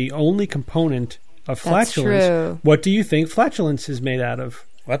necessarily the only component of flatulence. That's true. What do you think flatulence is made out of?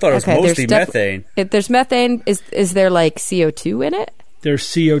 Well, I thought it was mostly methane. There's methane. Is there like CO2 in it? There's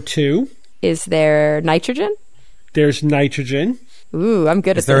CO2. Is there nitrogen? There's nitrogen. Ooh, I'm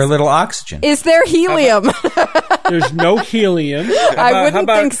good at this. Is there a little oxygen? Is there helium? There's no helium. I wouldn't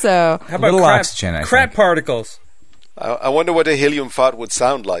think so. How about little oxygen? I crap think. particles. I wonder what a helium fart would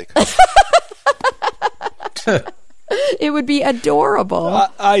sound like. It would be adorable.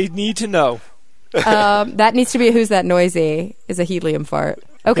 I need to know. That needs to be a Who's That Noisy is a helium fart.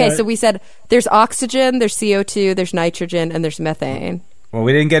 Okay, so we said there's oxygen, there's CO2, there's nitrogen, and there's methane. Well,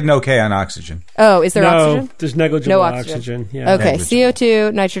 we didn't get an okay on oxygen. Oh, is there oxygen? No, there's negligible oxygen. Yeah. Okay,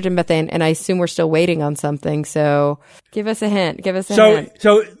 CO2, nitrogen, methane, and I assume we're still waiting on something, so give us a hint.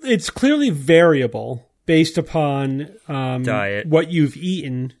 So it's clearly variable based upon diet, what you've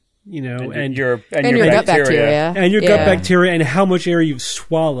eaten, and your gut bacteria. And your gut bacteria and how much air you've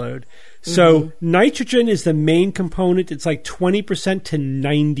swallowed. So nitrogen is the main component. It's like 20% to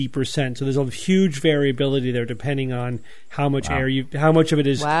 90%. So there's a huge variability there depending on how much how much of it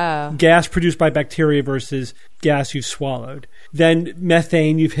is gas produced by bacteria versus gas you've swallowed. Then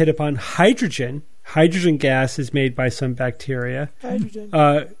methane, you've hit upon hydrogen. Hydrogen gas is made by some bacteria.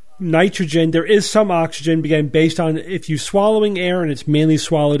 Nitrogen, there is some oxygen, again, based on if you're swallowing air and it's mainly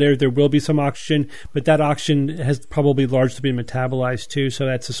swallowed air, there will be some oxygen, but that oxygen has probably largely been metabolized too, so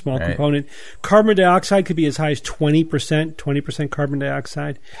that's a small component. Carbon dioxide could be as high as 20% carbon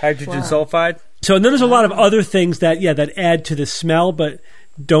dioxide. Hydrogen sulfide? So and then there's a lot of other things that add to the smell, but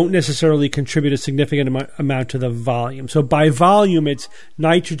don't necessarily contribute a significant amount to the volume. So by volume, it's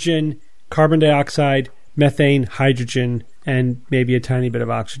nitrogen, carbon dioxide, methane, hydrogen, and maybe a tiny bit of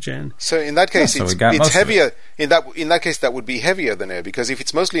oxygen. So in that case, it's heavier. In that case, that would be heavier than air, because if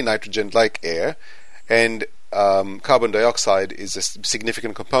it's mostly nitrogen, like air, and carbon dioxide is a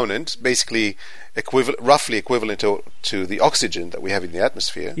significant component, basically roughly equivalent to the oxygen that we have in the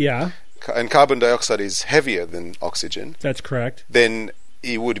atmosphere. Yeah. And carbon dioxide is heavier than oxygen. That's correct. Then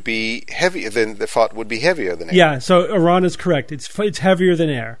it would be heavier. Then the fart would be heavier than air. Yeah. So Iran is correct. It's heavier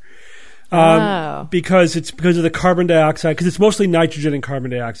than air. Because of the carbon dioxide, because it's mostly nitrogen and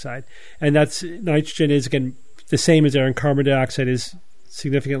carbon dioxide, and nitrogen is again the same as air, and carbon dioxide is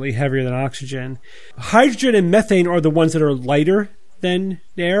significantly heavier than oxygen. Hydrogen and methane are the ones that are lighter than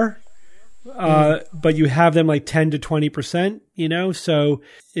air, but you have them like 10 to 20%. So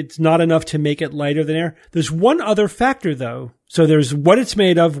it's not enough to make it lighter than air. There's one other factor though. So there's what it's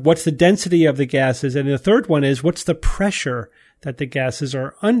made of, what's the density of the gases, and the third one is what's the pressure that the gases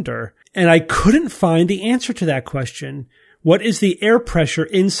are under. And I couldn't find the answer to that question. What is the air pressure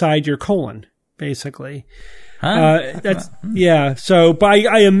inside your colon, basically? So, but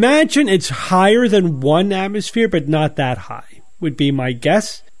I imagine it's higher than 1 atmosphere, but not that high, would be my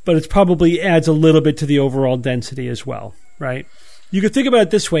guess. But it probably adds a little bit to the overall density as well, right? You could think about it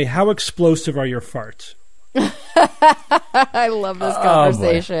this way. How explosive are your farts? I love this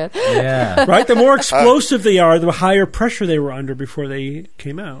conversation. Yeah. Right? The more explosive they are, the higher pressure they were under before they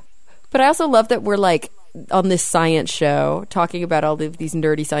came out. But I also love that we're like on this science show talking about all of these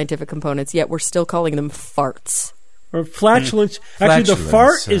nerdy scientific components, yet we're still calling them farts. Or flatulence. Actually, the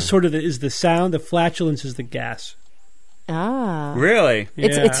fart is sort of the sound. The flatulence is the gas. Ah. Really?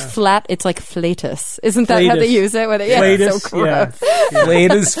 It's flat. It's like flatus. Isn't that how they use it? Flatus, so gross.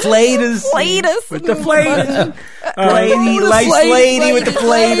 Flatus. Flatus. With the flatus. Lady with the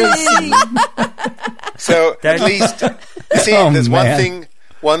flatus. So at least, there's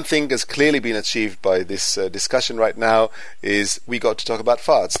one thing that's clearly been achieved by this discussion right now is we got to talk about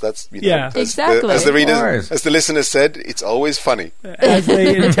farts. That's exactly. As the listener said, it's always funny. As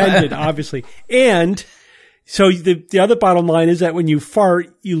they intended, obviously. And so the other bottom line is that when you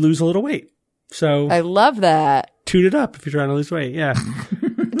fart, you lose a little weight. So I love that. Toot it up if you're trying to lose weight. Yeah.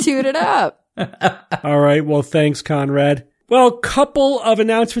 Toot it up. All right. Well, thanks, Conrad. Well, couple of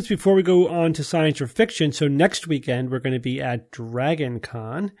announcements before we go on to science or fiction. So next weekend, we're going to be at Dragon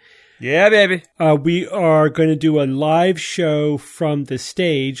Con. Yeah, baby. We are going to do a live show from the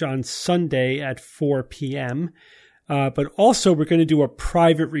stage on Sunday at 4 p.m. But also, we're going to do a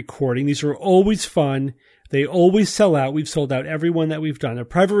private recording. These are always fun. They always sell out. We've sold out every one that we've done. A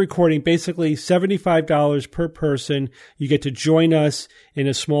private recording, basically $75 per person. You get to join us in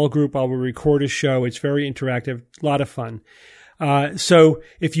a small group while we record a show. It's very interactive, a lot of fun. So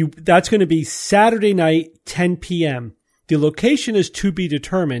that's going to be Saturday night, 10 p.m. The location is to be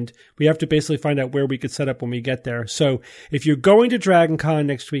determined. We have to basically find out where we could set up when we get there. So if you're going to Dragon Con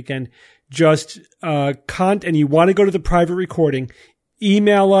next weekend, just and you want to go to the private recording,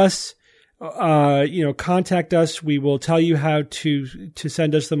 email us. Contact us. We will tell you how to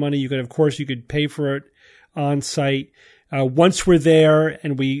send us the money. You could pay for it on site. Once we're there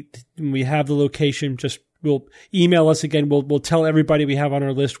and we have the location, we'll email us again. We'll tell everybody we have on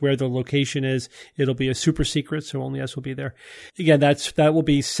our list where the location is. It'll be a super secret, so only us will be there. Again, that will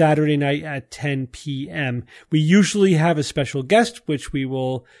be Saturday night at 10 p.m. We usually have a special guest, which we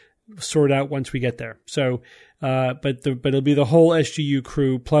will sort out once we get there. So, but it'll be the whole SGU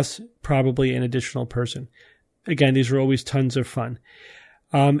crew plus probably an additional person. Again, these are always tons of fun.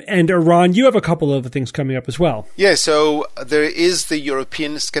 And Iran, you have a couple of things coming up as well. Yeah, so there is the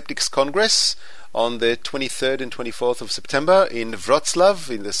European Skeptics Congress on the 23rd and 24th of September in Wrocław,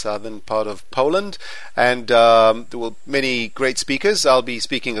 in the southern part of Poland. And there will be many great speakers. I'll be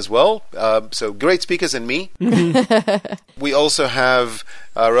speaking as well. So great speakers and me. We also have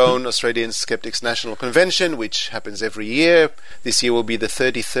our own Australian Skeptics National Convention, which happens every year. This year will be the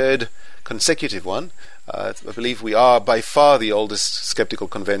 33rd consecutive one. I believe we are by far the oldest skeptical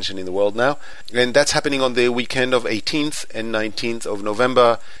convention in the world now. And that's happening on the weekend of 18th and 19th of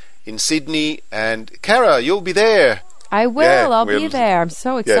November in Sydney. And Kara, you'll be there. I will. Yeah, I'll be there. I'm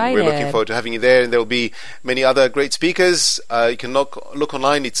so excited. Yeah, we're looking forward to having you there. And there will be many other great speakers. You can look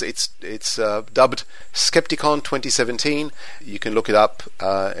online. It's dubbed Skepticon 2017. You can look it up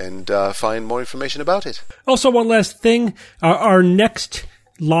and find more information about it. Also, one last thing. Our next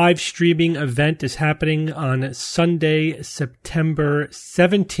live streaming event is happening on Sunday, September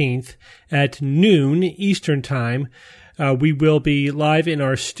 17th at noon Eastern Time. We will be live in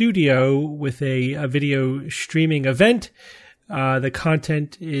our studio with a video streaming event. The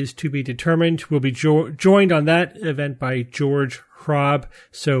content is to be determined. We'll be joined on that event by George Hrob.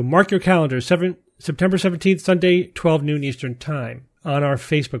 So mark your calendar, September 17th, Sunday, 12 noon Eastern Time on our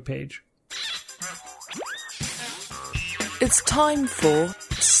Facebook page. It's time for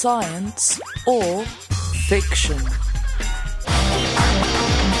Science or Fiction.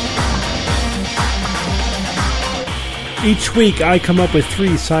 Each week, I come up with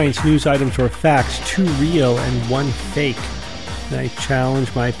 3 science news items or facts, 2 real and 1 fake. And I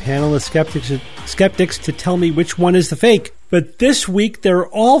challenge my panel of skeptics to tell me which one is the fake. But this week, they're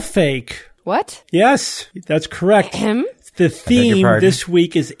all fake. What? Yes, that's correct. The theme this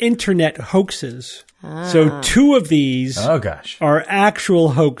week is internet hoaxes. So 2 of these are actual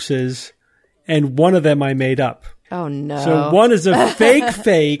hoaxes, and one of them I made up. Oh, no. So one is a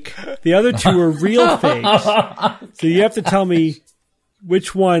fake. The other 2 are real fakes. So you have to tell me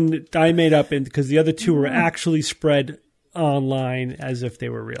which one I made up, because the other 2 were actually spread online as if they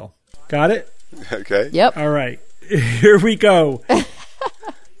were real. Got it? Okay. Yep. All right. Here we go.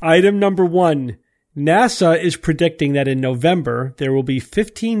 Item number 1. NASA is predicting that in November, there will be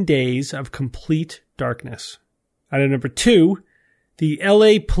 15 days of complete darkness. Item number 2. The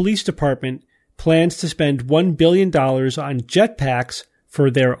LA Police Department plans to spend $1 billion on jetpacks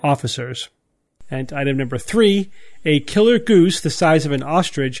for their officers. And item number 3, a killer goose the size of an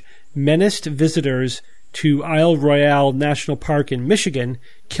ostrich menaced visitors to Isle Royale National Park in Michigan,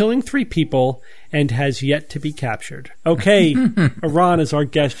 killing 3 people, and has yet to be captured. Okay, Iran is our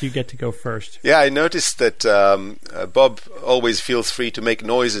guest. You get to go first. Yeah, I noticed that Bob always feels free to make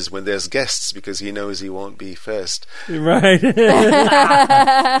noises when there's guests because he knows he won't be first. Right.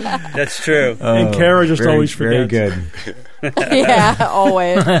 That's true. And Kara just always forgets. Very good. Yeah,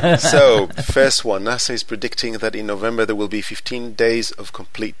 always. So, first one. NASA is predicting that in November there will be 15 days of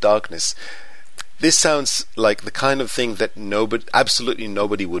complete darkness. This sounds like the kind of thing that absolutely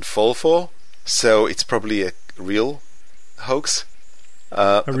nobody would fall for. So it's probably a real hoax.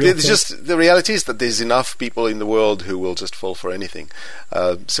 The reality is that there's enough people in the world who will just fall for anything.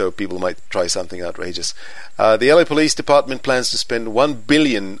 So people might try something outrageous. The LA Police Department plans to spend $1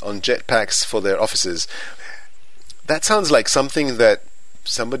 billion on jetpacks for their officers. That sounds like something that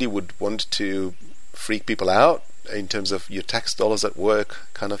somebody would want to freak people out in terms of your tax dollars at work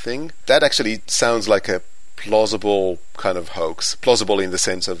kind of thing. That actually sounds like a plausible kind of hoax. Plausible in the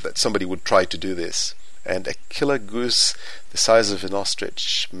sense of that somebody would try to do this. And a killer goose the size of an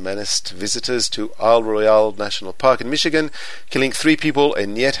ostrich menaced visitors to Isle Royale National Park in Michigan, killing 3 people,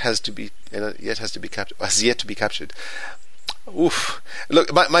 and has yet to be captured. Oof.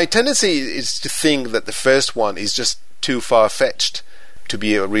 Look, my tendency is to think that the first one is just too far-fetched to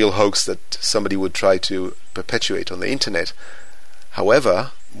be a real hoax that somebody would try to perpetuate on the internet.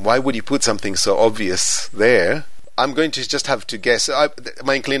 However, why would you put something so obvious there? I'm going to just have to guess.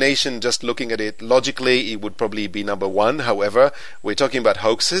 My inclination, just looking at it logically, it would probably be number 1. However, we're talking about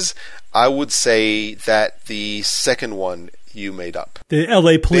hoaxes. I would say that the second one you made up. The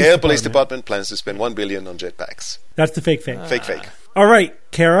LA Police Department plans to spend $1 billion on jetpacks. That's the fake. Fake. All right,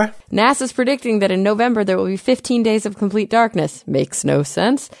 Kara. NASA's predicting that in November there will be 15 days of complete darkness. Makes no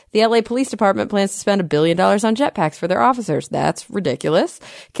sense. The LA Police Department plans to spend $1 billion on jetpacks for their officers. That's ridiculous.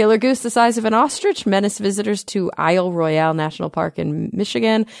 Killer goose the size of an ostrich menaced visitors to Isle Royale National Park in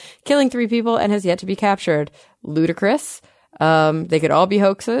Michigan, killing 3 people and has yet to be captured. Ludicrous. They could all be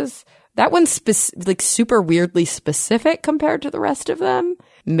hoaxes. That one's super weirdly specific compared to the rest of them.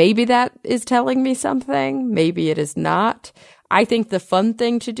 Maybe that is telling me something. Maybe it is not. I think the fun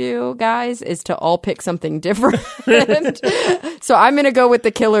thing to do, guys, is to all pick something different. So I'm going to go with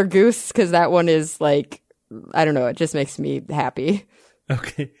the killer goose because that one is like, I don't know, it just makes me happy.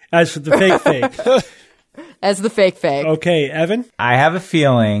 Okay. As for the fake. As the fake. Okay, Evan? I have a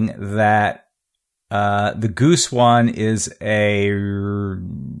feeling that the goose one is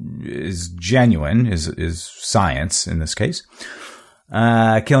genuine, is science in this case.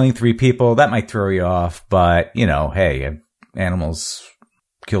 Killing 3 people, that might throw you off, but, hey, animals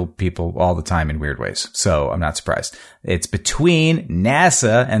kill people all the time in weird ways, so I'm not surprised. It's between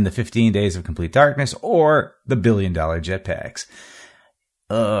NASA and the 15 days of complete darkness or the $1 billion jetpacks.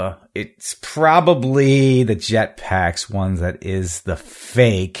 It's probably the jetpacks one that is the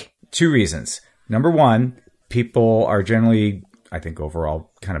fake. 2 reasons. Number 1, people are generally, I think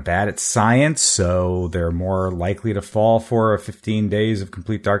overall, kind of bad at science, so they're more likely to fall for a 15 days of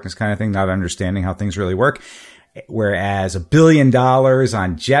complete darkness kind of thing, not understanding how things really work. Whereas $1 billion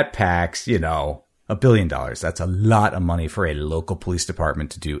on jetpacks, $1 billion, that's a lot of money for a local police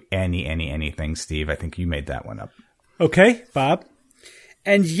department to do anything, Steve. I think you made that one up. Okay, Bob?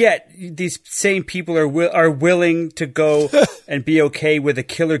 And yet, these same people are willing to go and be okay with a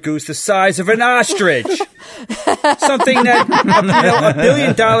killer goose the size of an ostrich. Something that $1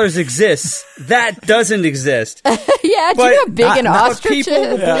 billion exists. That doesn't exist. Yeah, do you know how big an ostrich is? People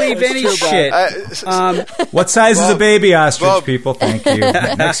will believe any shit. What size is a baby ostrich, Bob, people? Thank you.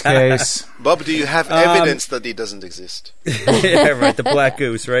 Next case. Bob, do you have evidence that it doesn't exist? Yeah, right. The black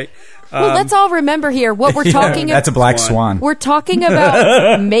goose, right? Well, let's all remember here what we're talking about. That's a black swan. We're talking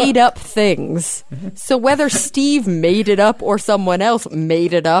about made up things. So whether Steve made it up or someone else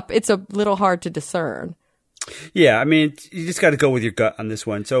made it up, it's a little hard to discern. Yeah, I mean, you just got to go with your gut on this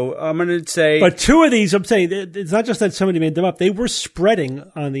one. So I'm going to say... But 2 of these, I'm saying, it's not just that somebody made them up. They were spreading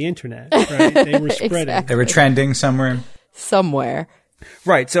on the internet, right? They were spreading. Exactly. They were trending somewhere.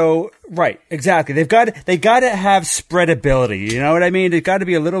 Right. So, right. Exactly. They got to have spreadability. You know what I mean? There's got to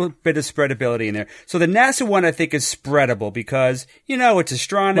be a little bit of spreadability in there. So the NASA one, I think, is spreadable because, it's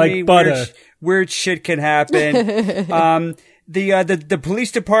astronomy. Like butter. Weird shit can happen. The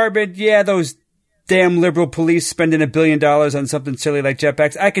police department, yeah, those damn liberal police spending $1 billion on something silly like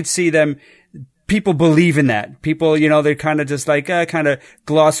jetpacks. I could see them. People believe in that. People, they kind of just kind of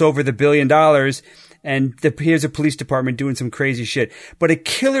gloss over the $1 billion. And here's a police department doing some crazy shit. But a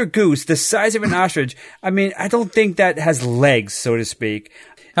killer goose the size of an ostrich, I mean, I don't think that has legs, so to speak.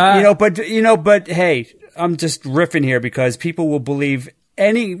 But hey, I'm just riffing here because people will believe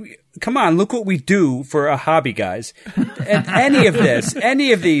come on, look what we do for a hobby, guys. And any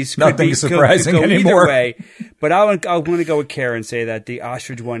of these nothing surprising could go anymore. Either way. But I want to go with Karen and say that the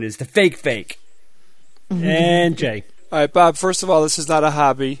ostrich one is the fake. And Jay. All right, Bob, first of all, this is not a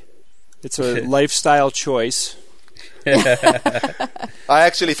hobby. It's a lifestyle choice. I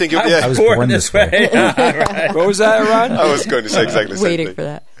actually think I was born this way. Right. What was that, Ron? I was going to say exactly the same Waiting thing. for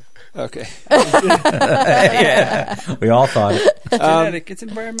that. Okay. Yeah. We all thought it. It's genetic. It's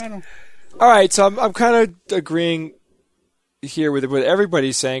environmental. All right, so I'm kind of agreeing here with what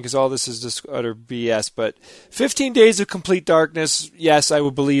everybody's saying because all this is just utter BS. But 15 days of complete darkness, yes, I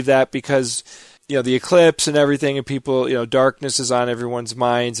would believe that because the eclipse and everything, and people, darkness is on everyone's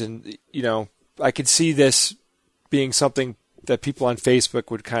minds, and I could see this being something that people on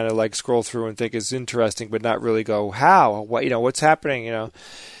Facebook would kind of like scroll through and think is interesting, but not really go, how, what, what's happening,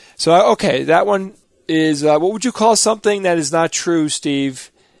 So okay, that one is what would you call something that is not true,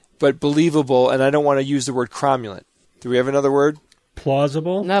 Steve? but believable, and I don't want to use the word cromulent. Do we have another word?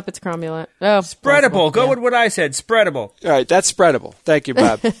 Plausible? Nope, it's cromulent. Oh, spreadable. Go with what I said. Spreadable. All right, that's spreadable. Thank you,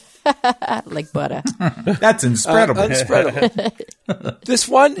 Bob. like butter. That's inspreadable. Unspreadable. This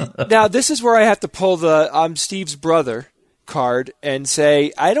one, now this is where I have to pull the I'm Steve's brother card and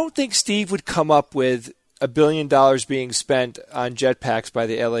say, I don't think Steve would come up with $1 billion being spent on jetpacks by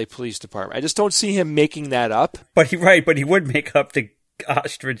the LA Police Department. I just don't see him making that up. But he would make up the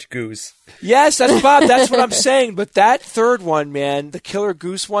ostrich goose. Yes, that's Bob. That's what I'm saying. But that third one, man, the killer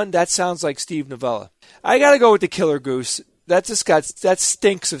goose one, that sounds like Steve Novella. I got to go with the killer goose. That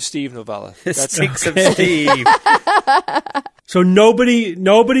stinks of Steve Novella. That stinks of Steve. So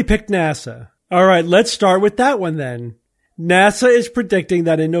nobody picked NASA. All right, let's start with that one then. NASA is predicting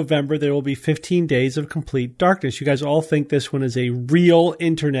that in November there will be 15 days of complete darkness. You guys all think this one is a real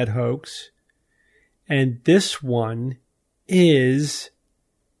internet hoax. And this one is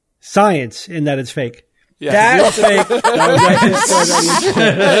science in that it's fake. Yeah. That's fake.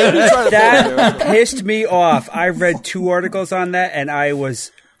 That pissed me off. I read 2 articles on that, and I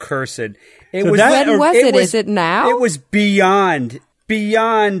was cursing. When was it? Is it now? It was beyond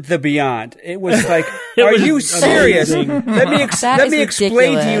the beyond. It was like, are you serious? Let me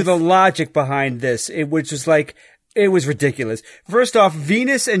explain to you the logic behind this. It was just like, it was ridiculous. First off,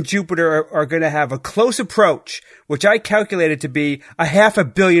 Venus and Jupiter are going to have a close approach, which I calculated to be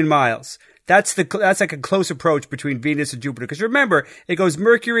 500 million miles. That's like a close approach between Venus and Jupiter. Because remember, it goes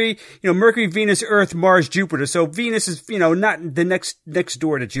Mercury, Venus, Earth, Mars, Jupiter. So Venus is, not the next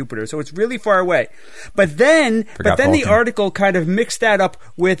door to Jupiter. So it's really far away. But then the article kind of mixed that up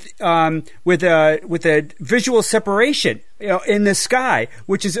with a visual separation, in the sky,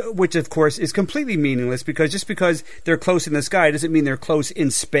 which of course is completely meaningless, because just because they're close in the sky doesn't mean they're close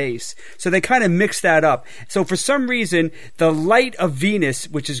in space. So they kind of mixed that up. So for some reason, the light of Venus,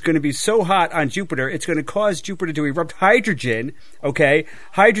 which is going to be so hot on Jupiter, it's going to cause Jupiter to erupt hydrogen,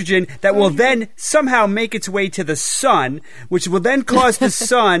 hydrogen that will then somehow make its way to the sun, which will then cause the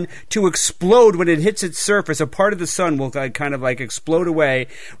sun to explode when it hits its surface. A part of the sun will kind of like explode away,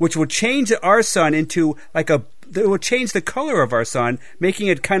 which will change our sun into it will change the color of our sun, making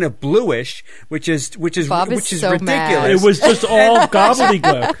it kind of bluish, which is so ridiculous. Mad. It was just all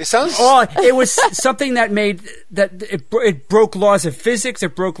gobbledygook. It was something that it broke laws of physics,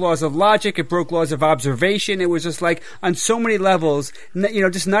 it broke laws of logic, it broke laws of observation. It was just like on so many levels,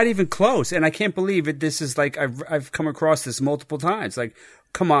 just not even close. And I can't believe it. This is like I've come across this multiple times. Like,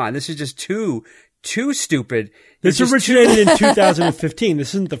 come on, this is just too stupid. This originated in 2015.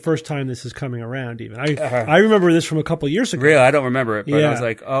 This isn't the first time this is coming around even. I remember this from a couple of years ago. Really? I don't remember it, but I was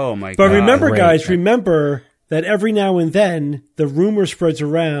like, oh my God. But remember, guys, that every now and then the rumor spreads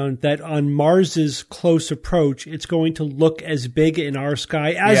around that on Mars's close approach, it's going to look as big in our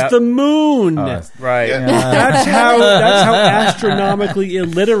sky as the moon. Right. Yeah. That's how astronomically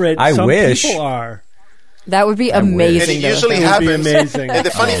illiterate some people are. That would be amazing. And it usually happens. Amazing. And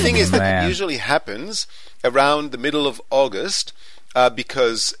the funny thing is that it usually happens around the middle of August,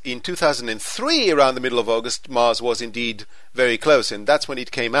 because in 2003, around the middle of August, Mars was indeed very close, and that's when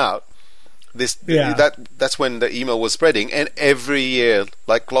it came out. That's when the email was spreading, and every year,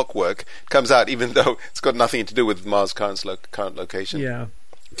 like clockwork, it comes out, even though it's got nothing to do with Mars' current location. Yeah.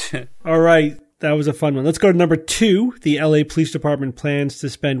 All right. That was a fun one. Let's go to number 2. The LA Police Department plans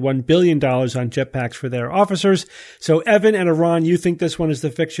to spend $1 billion on jetpacks for their officers. So Evan and Iran, you think this one is the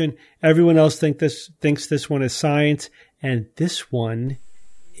fiction. Everyone else thinks this one is science. And this one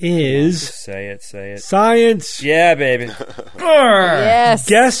is... Say it. Science. Yeah, baby. Yes.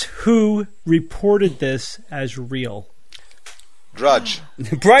 Guess who reported this as real? Drudge.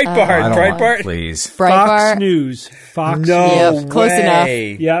 Breitbart. Please. Fox News. Fox News. Close enough.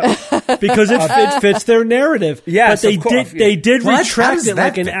 Yeah, because it fits their narrative. Yes, but they did What? retract it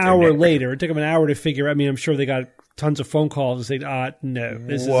like an hour narrative? later. It took them an hour to figure. I mean, I'm sure they got tons of phone calls and say, no,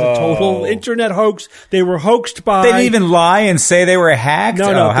 this is a total internet hoax. They were hoaxed by. They didn't even lie and say they were hacked. No,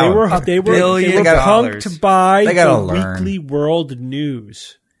 they were punked by the Weekly World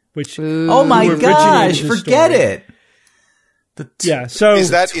News, which oh my gosh, forget it. So is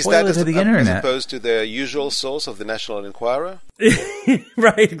that as internet, opposed to the usual source of the National Enquirer?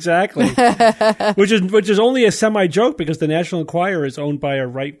 Right, exactly. which is only a semi joke, because the National Enquirer is owned by a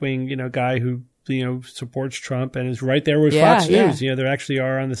right wing guy who supports Trump and is right there with Fox News. They actually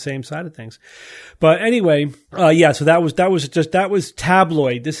are on the same side of things. But anyway, so that was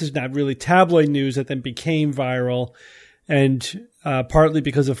tabloid. This is not really tabloid news that then became viral. And partly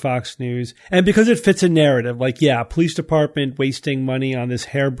because of Fox News and because it fits a narrative. Like, yeah, police department wasting money on this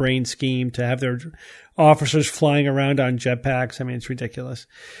harebrained scheme to have their officers flying around on jetpacks. I mean, it's ridiculous.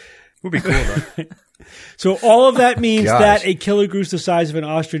 Would be cool, though. So all of that means that a killer goose the size of an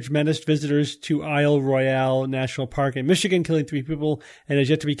ostrich menaced visitors to Isle Royale National Park in Michigan, killing 3 people, and is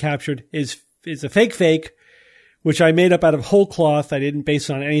yet to be captured is a fake, which I made up out of whole cloth. I didn't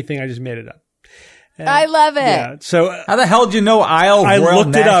base it on anything. I just made it up. And, I love it. Yeah. So how the hell did you know Isle Royale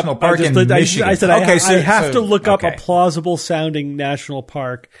National Park in Michigan? I said I have to look up a plausible sounding national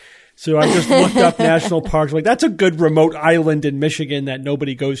park. So I just looked up national parks. Like, that's a good remote island in Michigan that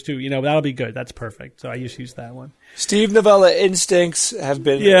nobody goes to. You know, that'll be good. That's perfect. So I just used that one. Steve Novella instincts have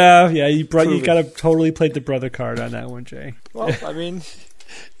been You got to totally play the brother card on that one, Jay. Well, I mean,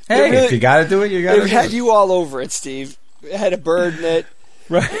 hey, really, if you got to do it, you got to. It had you all over it, Steve. It had a bird in it.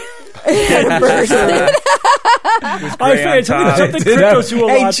 Right. It had a bird in it.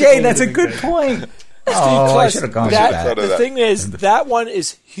 Hey, Jay, that's a good point. I should have gone with that. The thing is, that one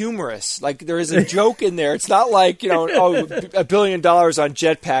is humorous. Like, there is a joke in there. It's not like, $1 billion on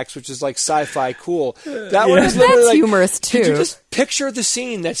jetpacks, which is like sci-fi cool. That one is literally like, humorous too. Could you just picture the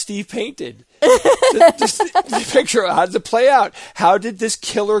scene that Steve painted? just picture how does it play out? How did this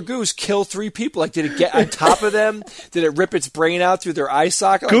killer goose kill 3 people? Like, did it get on top of them? Did it rip its brain out through their eye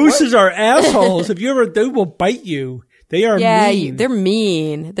socket? Like, Gooses are assholes. They will bite you. They are mean. They're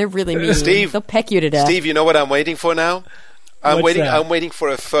mean. They're really mean. Steve, they'll peck you to death. Steve, you know what I'm waiting for now? I'm What's that? waiting for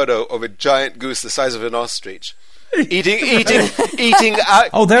a photo of a giant goose the size of an ostrich. eating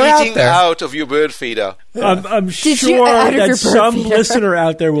out of your bird feeder. I'm sure that some listener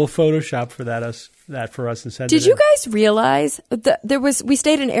out there will Photoshop that for us and send it. Did you guys realize we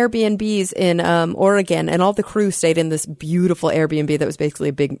stayed in Airbnbs in Oregon, and all the crew stayed in this beautiful Airbnb that was basically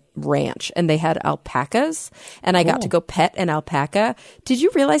a big ranch, and they had alpacas, and I got to go pet an alpaca. Did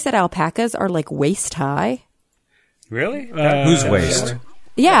you realize that alpacas are like waist high? Really? Whose waist?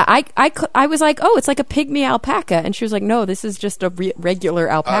 Yeah, I was like, oh, it's like a pygmy alpaca. And she was like, no, this is just a regular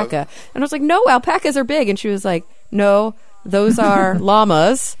alpaca. And I was like, no, alpacas are big. And she was like, no, those are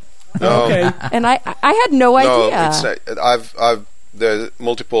llamas. No. Okay. And I had no idea. There are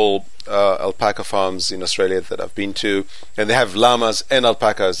multiple alpaca farms in Australia that I've been to, and they have llamas and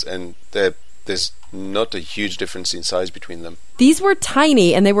alpacas, and there's not a huge difference in size between them. These were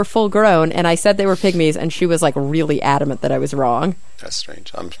tiny, and they were full grown, and I said they were pygmies, and she was like really adamant that I was wrong. That's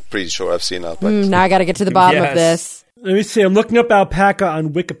strange. I'm pretty sure I've seen alpacas. Now I got to get to the bottom of this. Let me see. I'm looking up alpaca on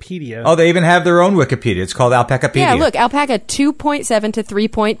Wikipedia. Oh, they even have their own Wikipedia. It's called Alpacapedia. Yeah, look, alpaca 2.7 to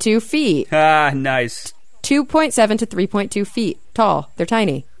 3.2 feet. Ah, nice. 2.7 to 3.2 feet tall. They're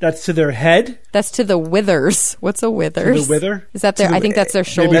tiny. That's to their head? That's to the withers. What's a withers? To the wither? Is that their? I think that's their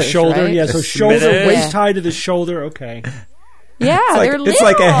shoulder. Maybe shoulder. Right? Yeah. So shoulder, waist high to the shoulder. Okay. Yeah, they're little. It's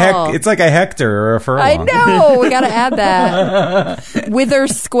like a hectare or a furlong. I know. We got to add that.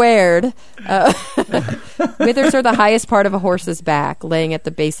 Withers squared. Withers are the highest part of a horse's back, laying at the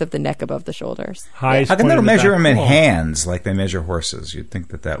base of the neck above the shoulders. Highest. How come they don't measure them in hands like they measure horses? You'd think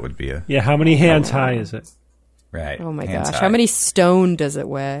that would be a... Yeah, how many hands high is it? Right. Oh my hands gosh. high. How many stone does it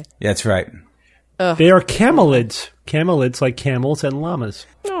weigh? Yeah, that's right. They are camelids. Camelids like camels and llamas.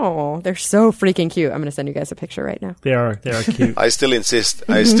 Oh, they're so freaking cute. I'm going to send you guys a picture right now. They are cute. I still insist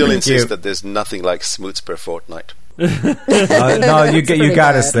that there's nothing like smoots per fortnight. No, you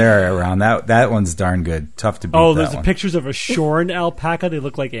got us there around that one's darn good. Tough to beat. Oh, there's that one. Pictures of a shorn alpaca. They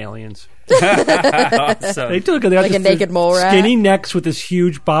look like aliens. Awesome. They do. They Like a naked mole rat? Skinny necks with this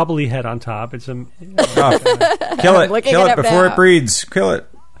huge bobbly head on top. It's Kill it before it breeds. Kill it.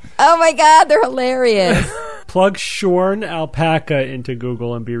 Oh my God, they're hilarious. Plug shorn alpaca into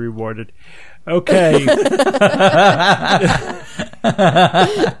Google and be rewarded. Okay.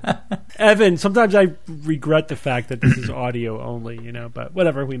 Evan, sometimes I regret the fact that this is audio only, but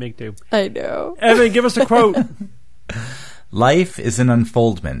whatever, we make do. I know. Evan, give us a quote. Life is an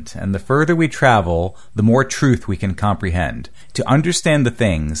unfoldment, and the further we travel, the more truth we can comprehend. To understand the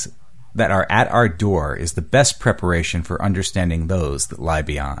things that are at our door is the best preparation for understanding those that lie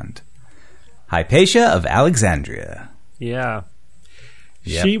beyond. Hypatia of Alexandria. Yeah.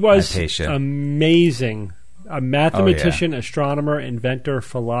 Yep, she was Hypatia. Amazing. A mathematician, astronomer, inventor,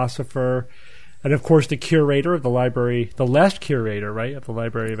 philosopher, and of course the curator of the library, the last curator, right, of the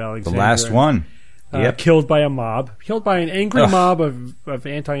Library of Alexandria. The last one. Yep. Killed by a mob. Killed by an angry mob of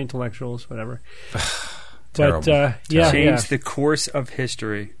anti-intellectuals, whatever. Terrible. But, changed the course of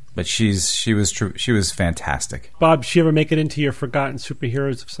history. But she was fantastic. Bob, she ever make it into your forgotten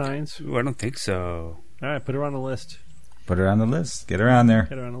superheroes of science? Ooh, I don't think so. All right, put her on the list. Put her on the list. Get her on there.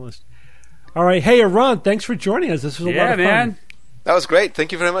 Get her on the list. All right. Hey, Ron, thanks for joining us. This was a lot of fun. Man. That was great.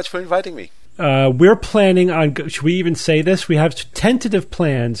 Thank you very much for inviting me. We're planning on, should we even say this? We have tentative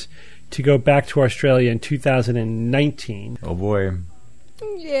plans to go back to Australia in 2019. Oh, boy.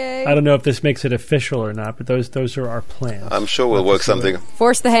 Yay. I don't know if this makes it official or not, but those are our plans. I'm sure we'll work something.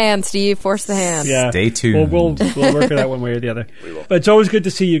 Force the hand, Steve. Force the hand. Yeah. Stay tuned. We'll work it out one way or the other. We will. But it's always good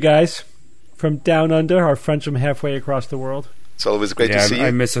to see you guys from down under, our friends from halfway across the world. It's always great to see you.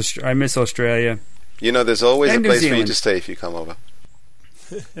 I miss Australia. You know, there's always And a place New for you Zealand. to stay if you come over.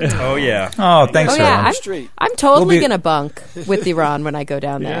 Oh, yeah. Oh, thanks, Oh, yeah. Ron. I'm totally We'll be- going to bunk with Iran when I go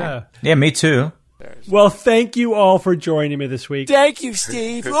down there. Yeah, me too. Well, thank you all for joining me this week. Thank you,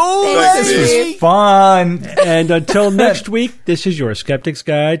 Steve. Thanks, This Steve. was fun. And until next week, this is your Skeptic's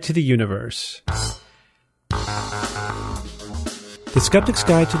Guide to the Universe. The Skeptic's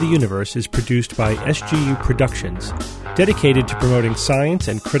Guide to the Universe is produced by SGU Productions, dedicated to promoting science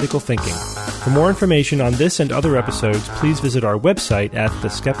and critical thinking. For more information on this and other episodes, please visit our website at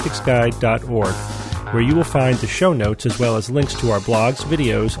theskepticsguide.org, where you will find the show notes as well as links to our blogs,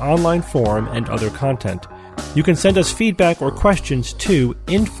 videos, online forum, and other content. You can send us feedback or questions to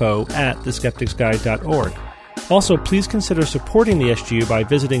info@theskepticsguide.org. Also, please consider supporting the SGU by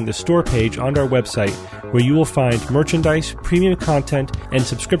visiting the store page on our website, where you will find merchandise, premium content, and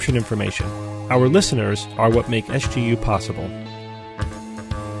subscription information. Our listeners are what make SGU possible.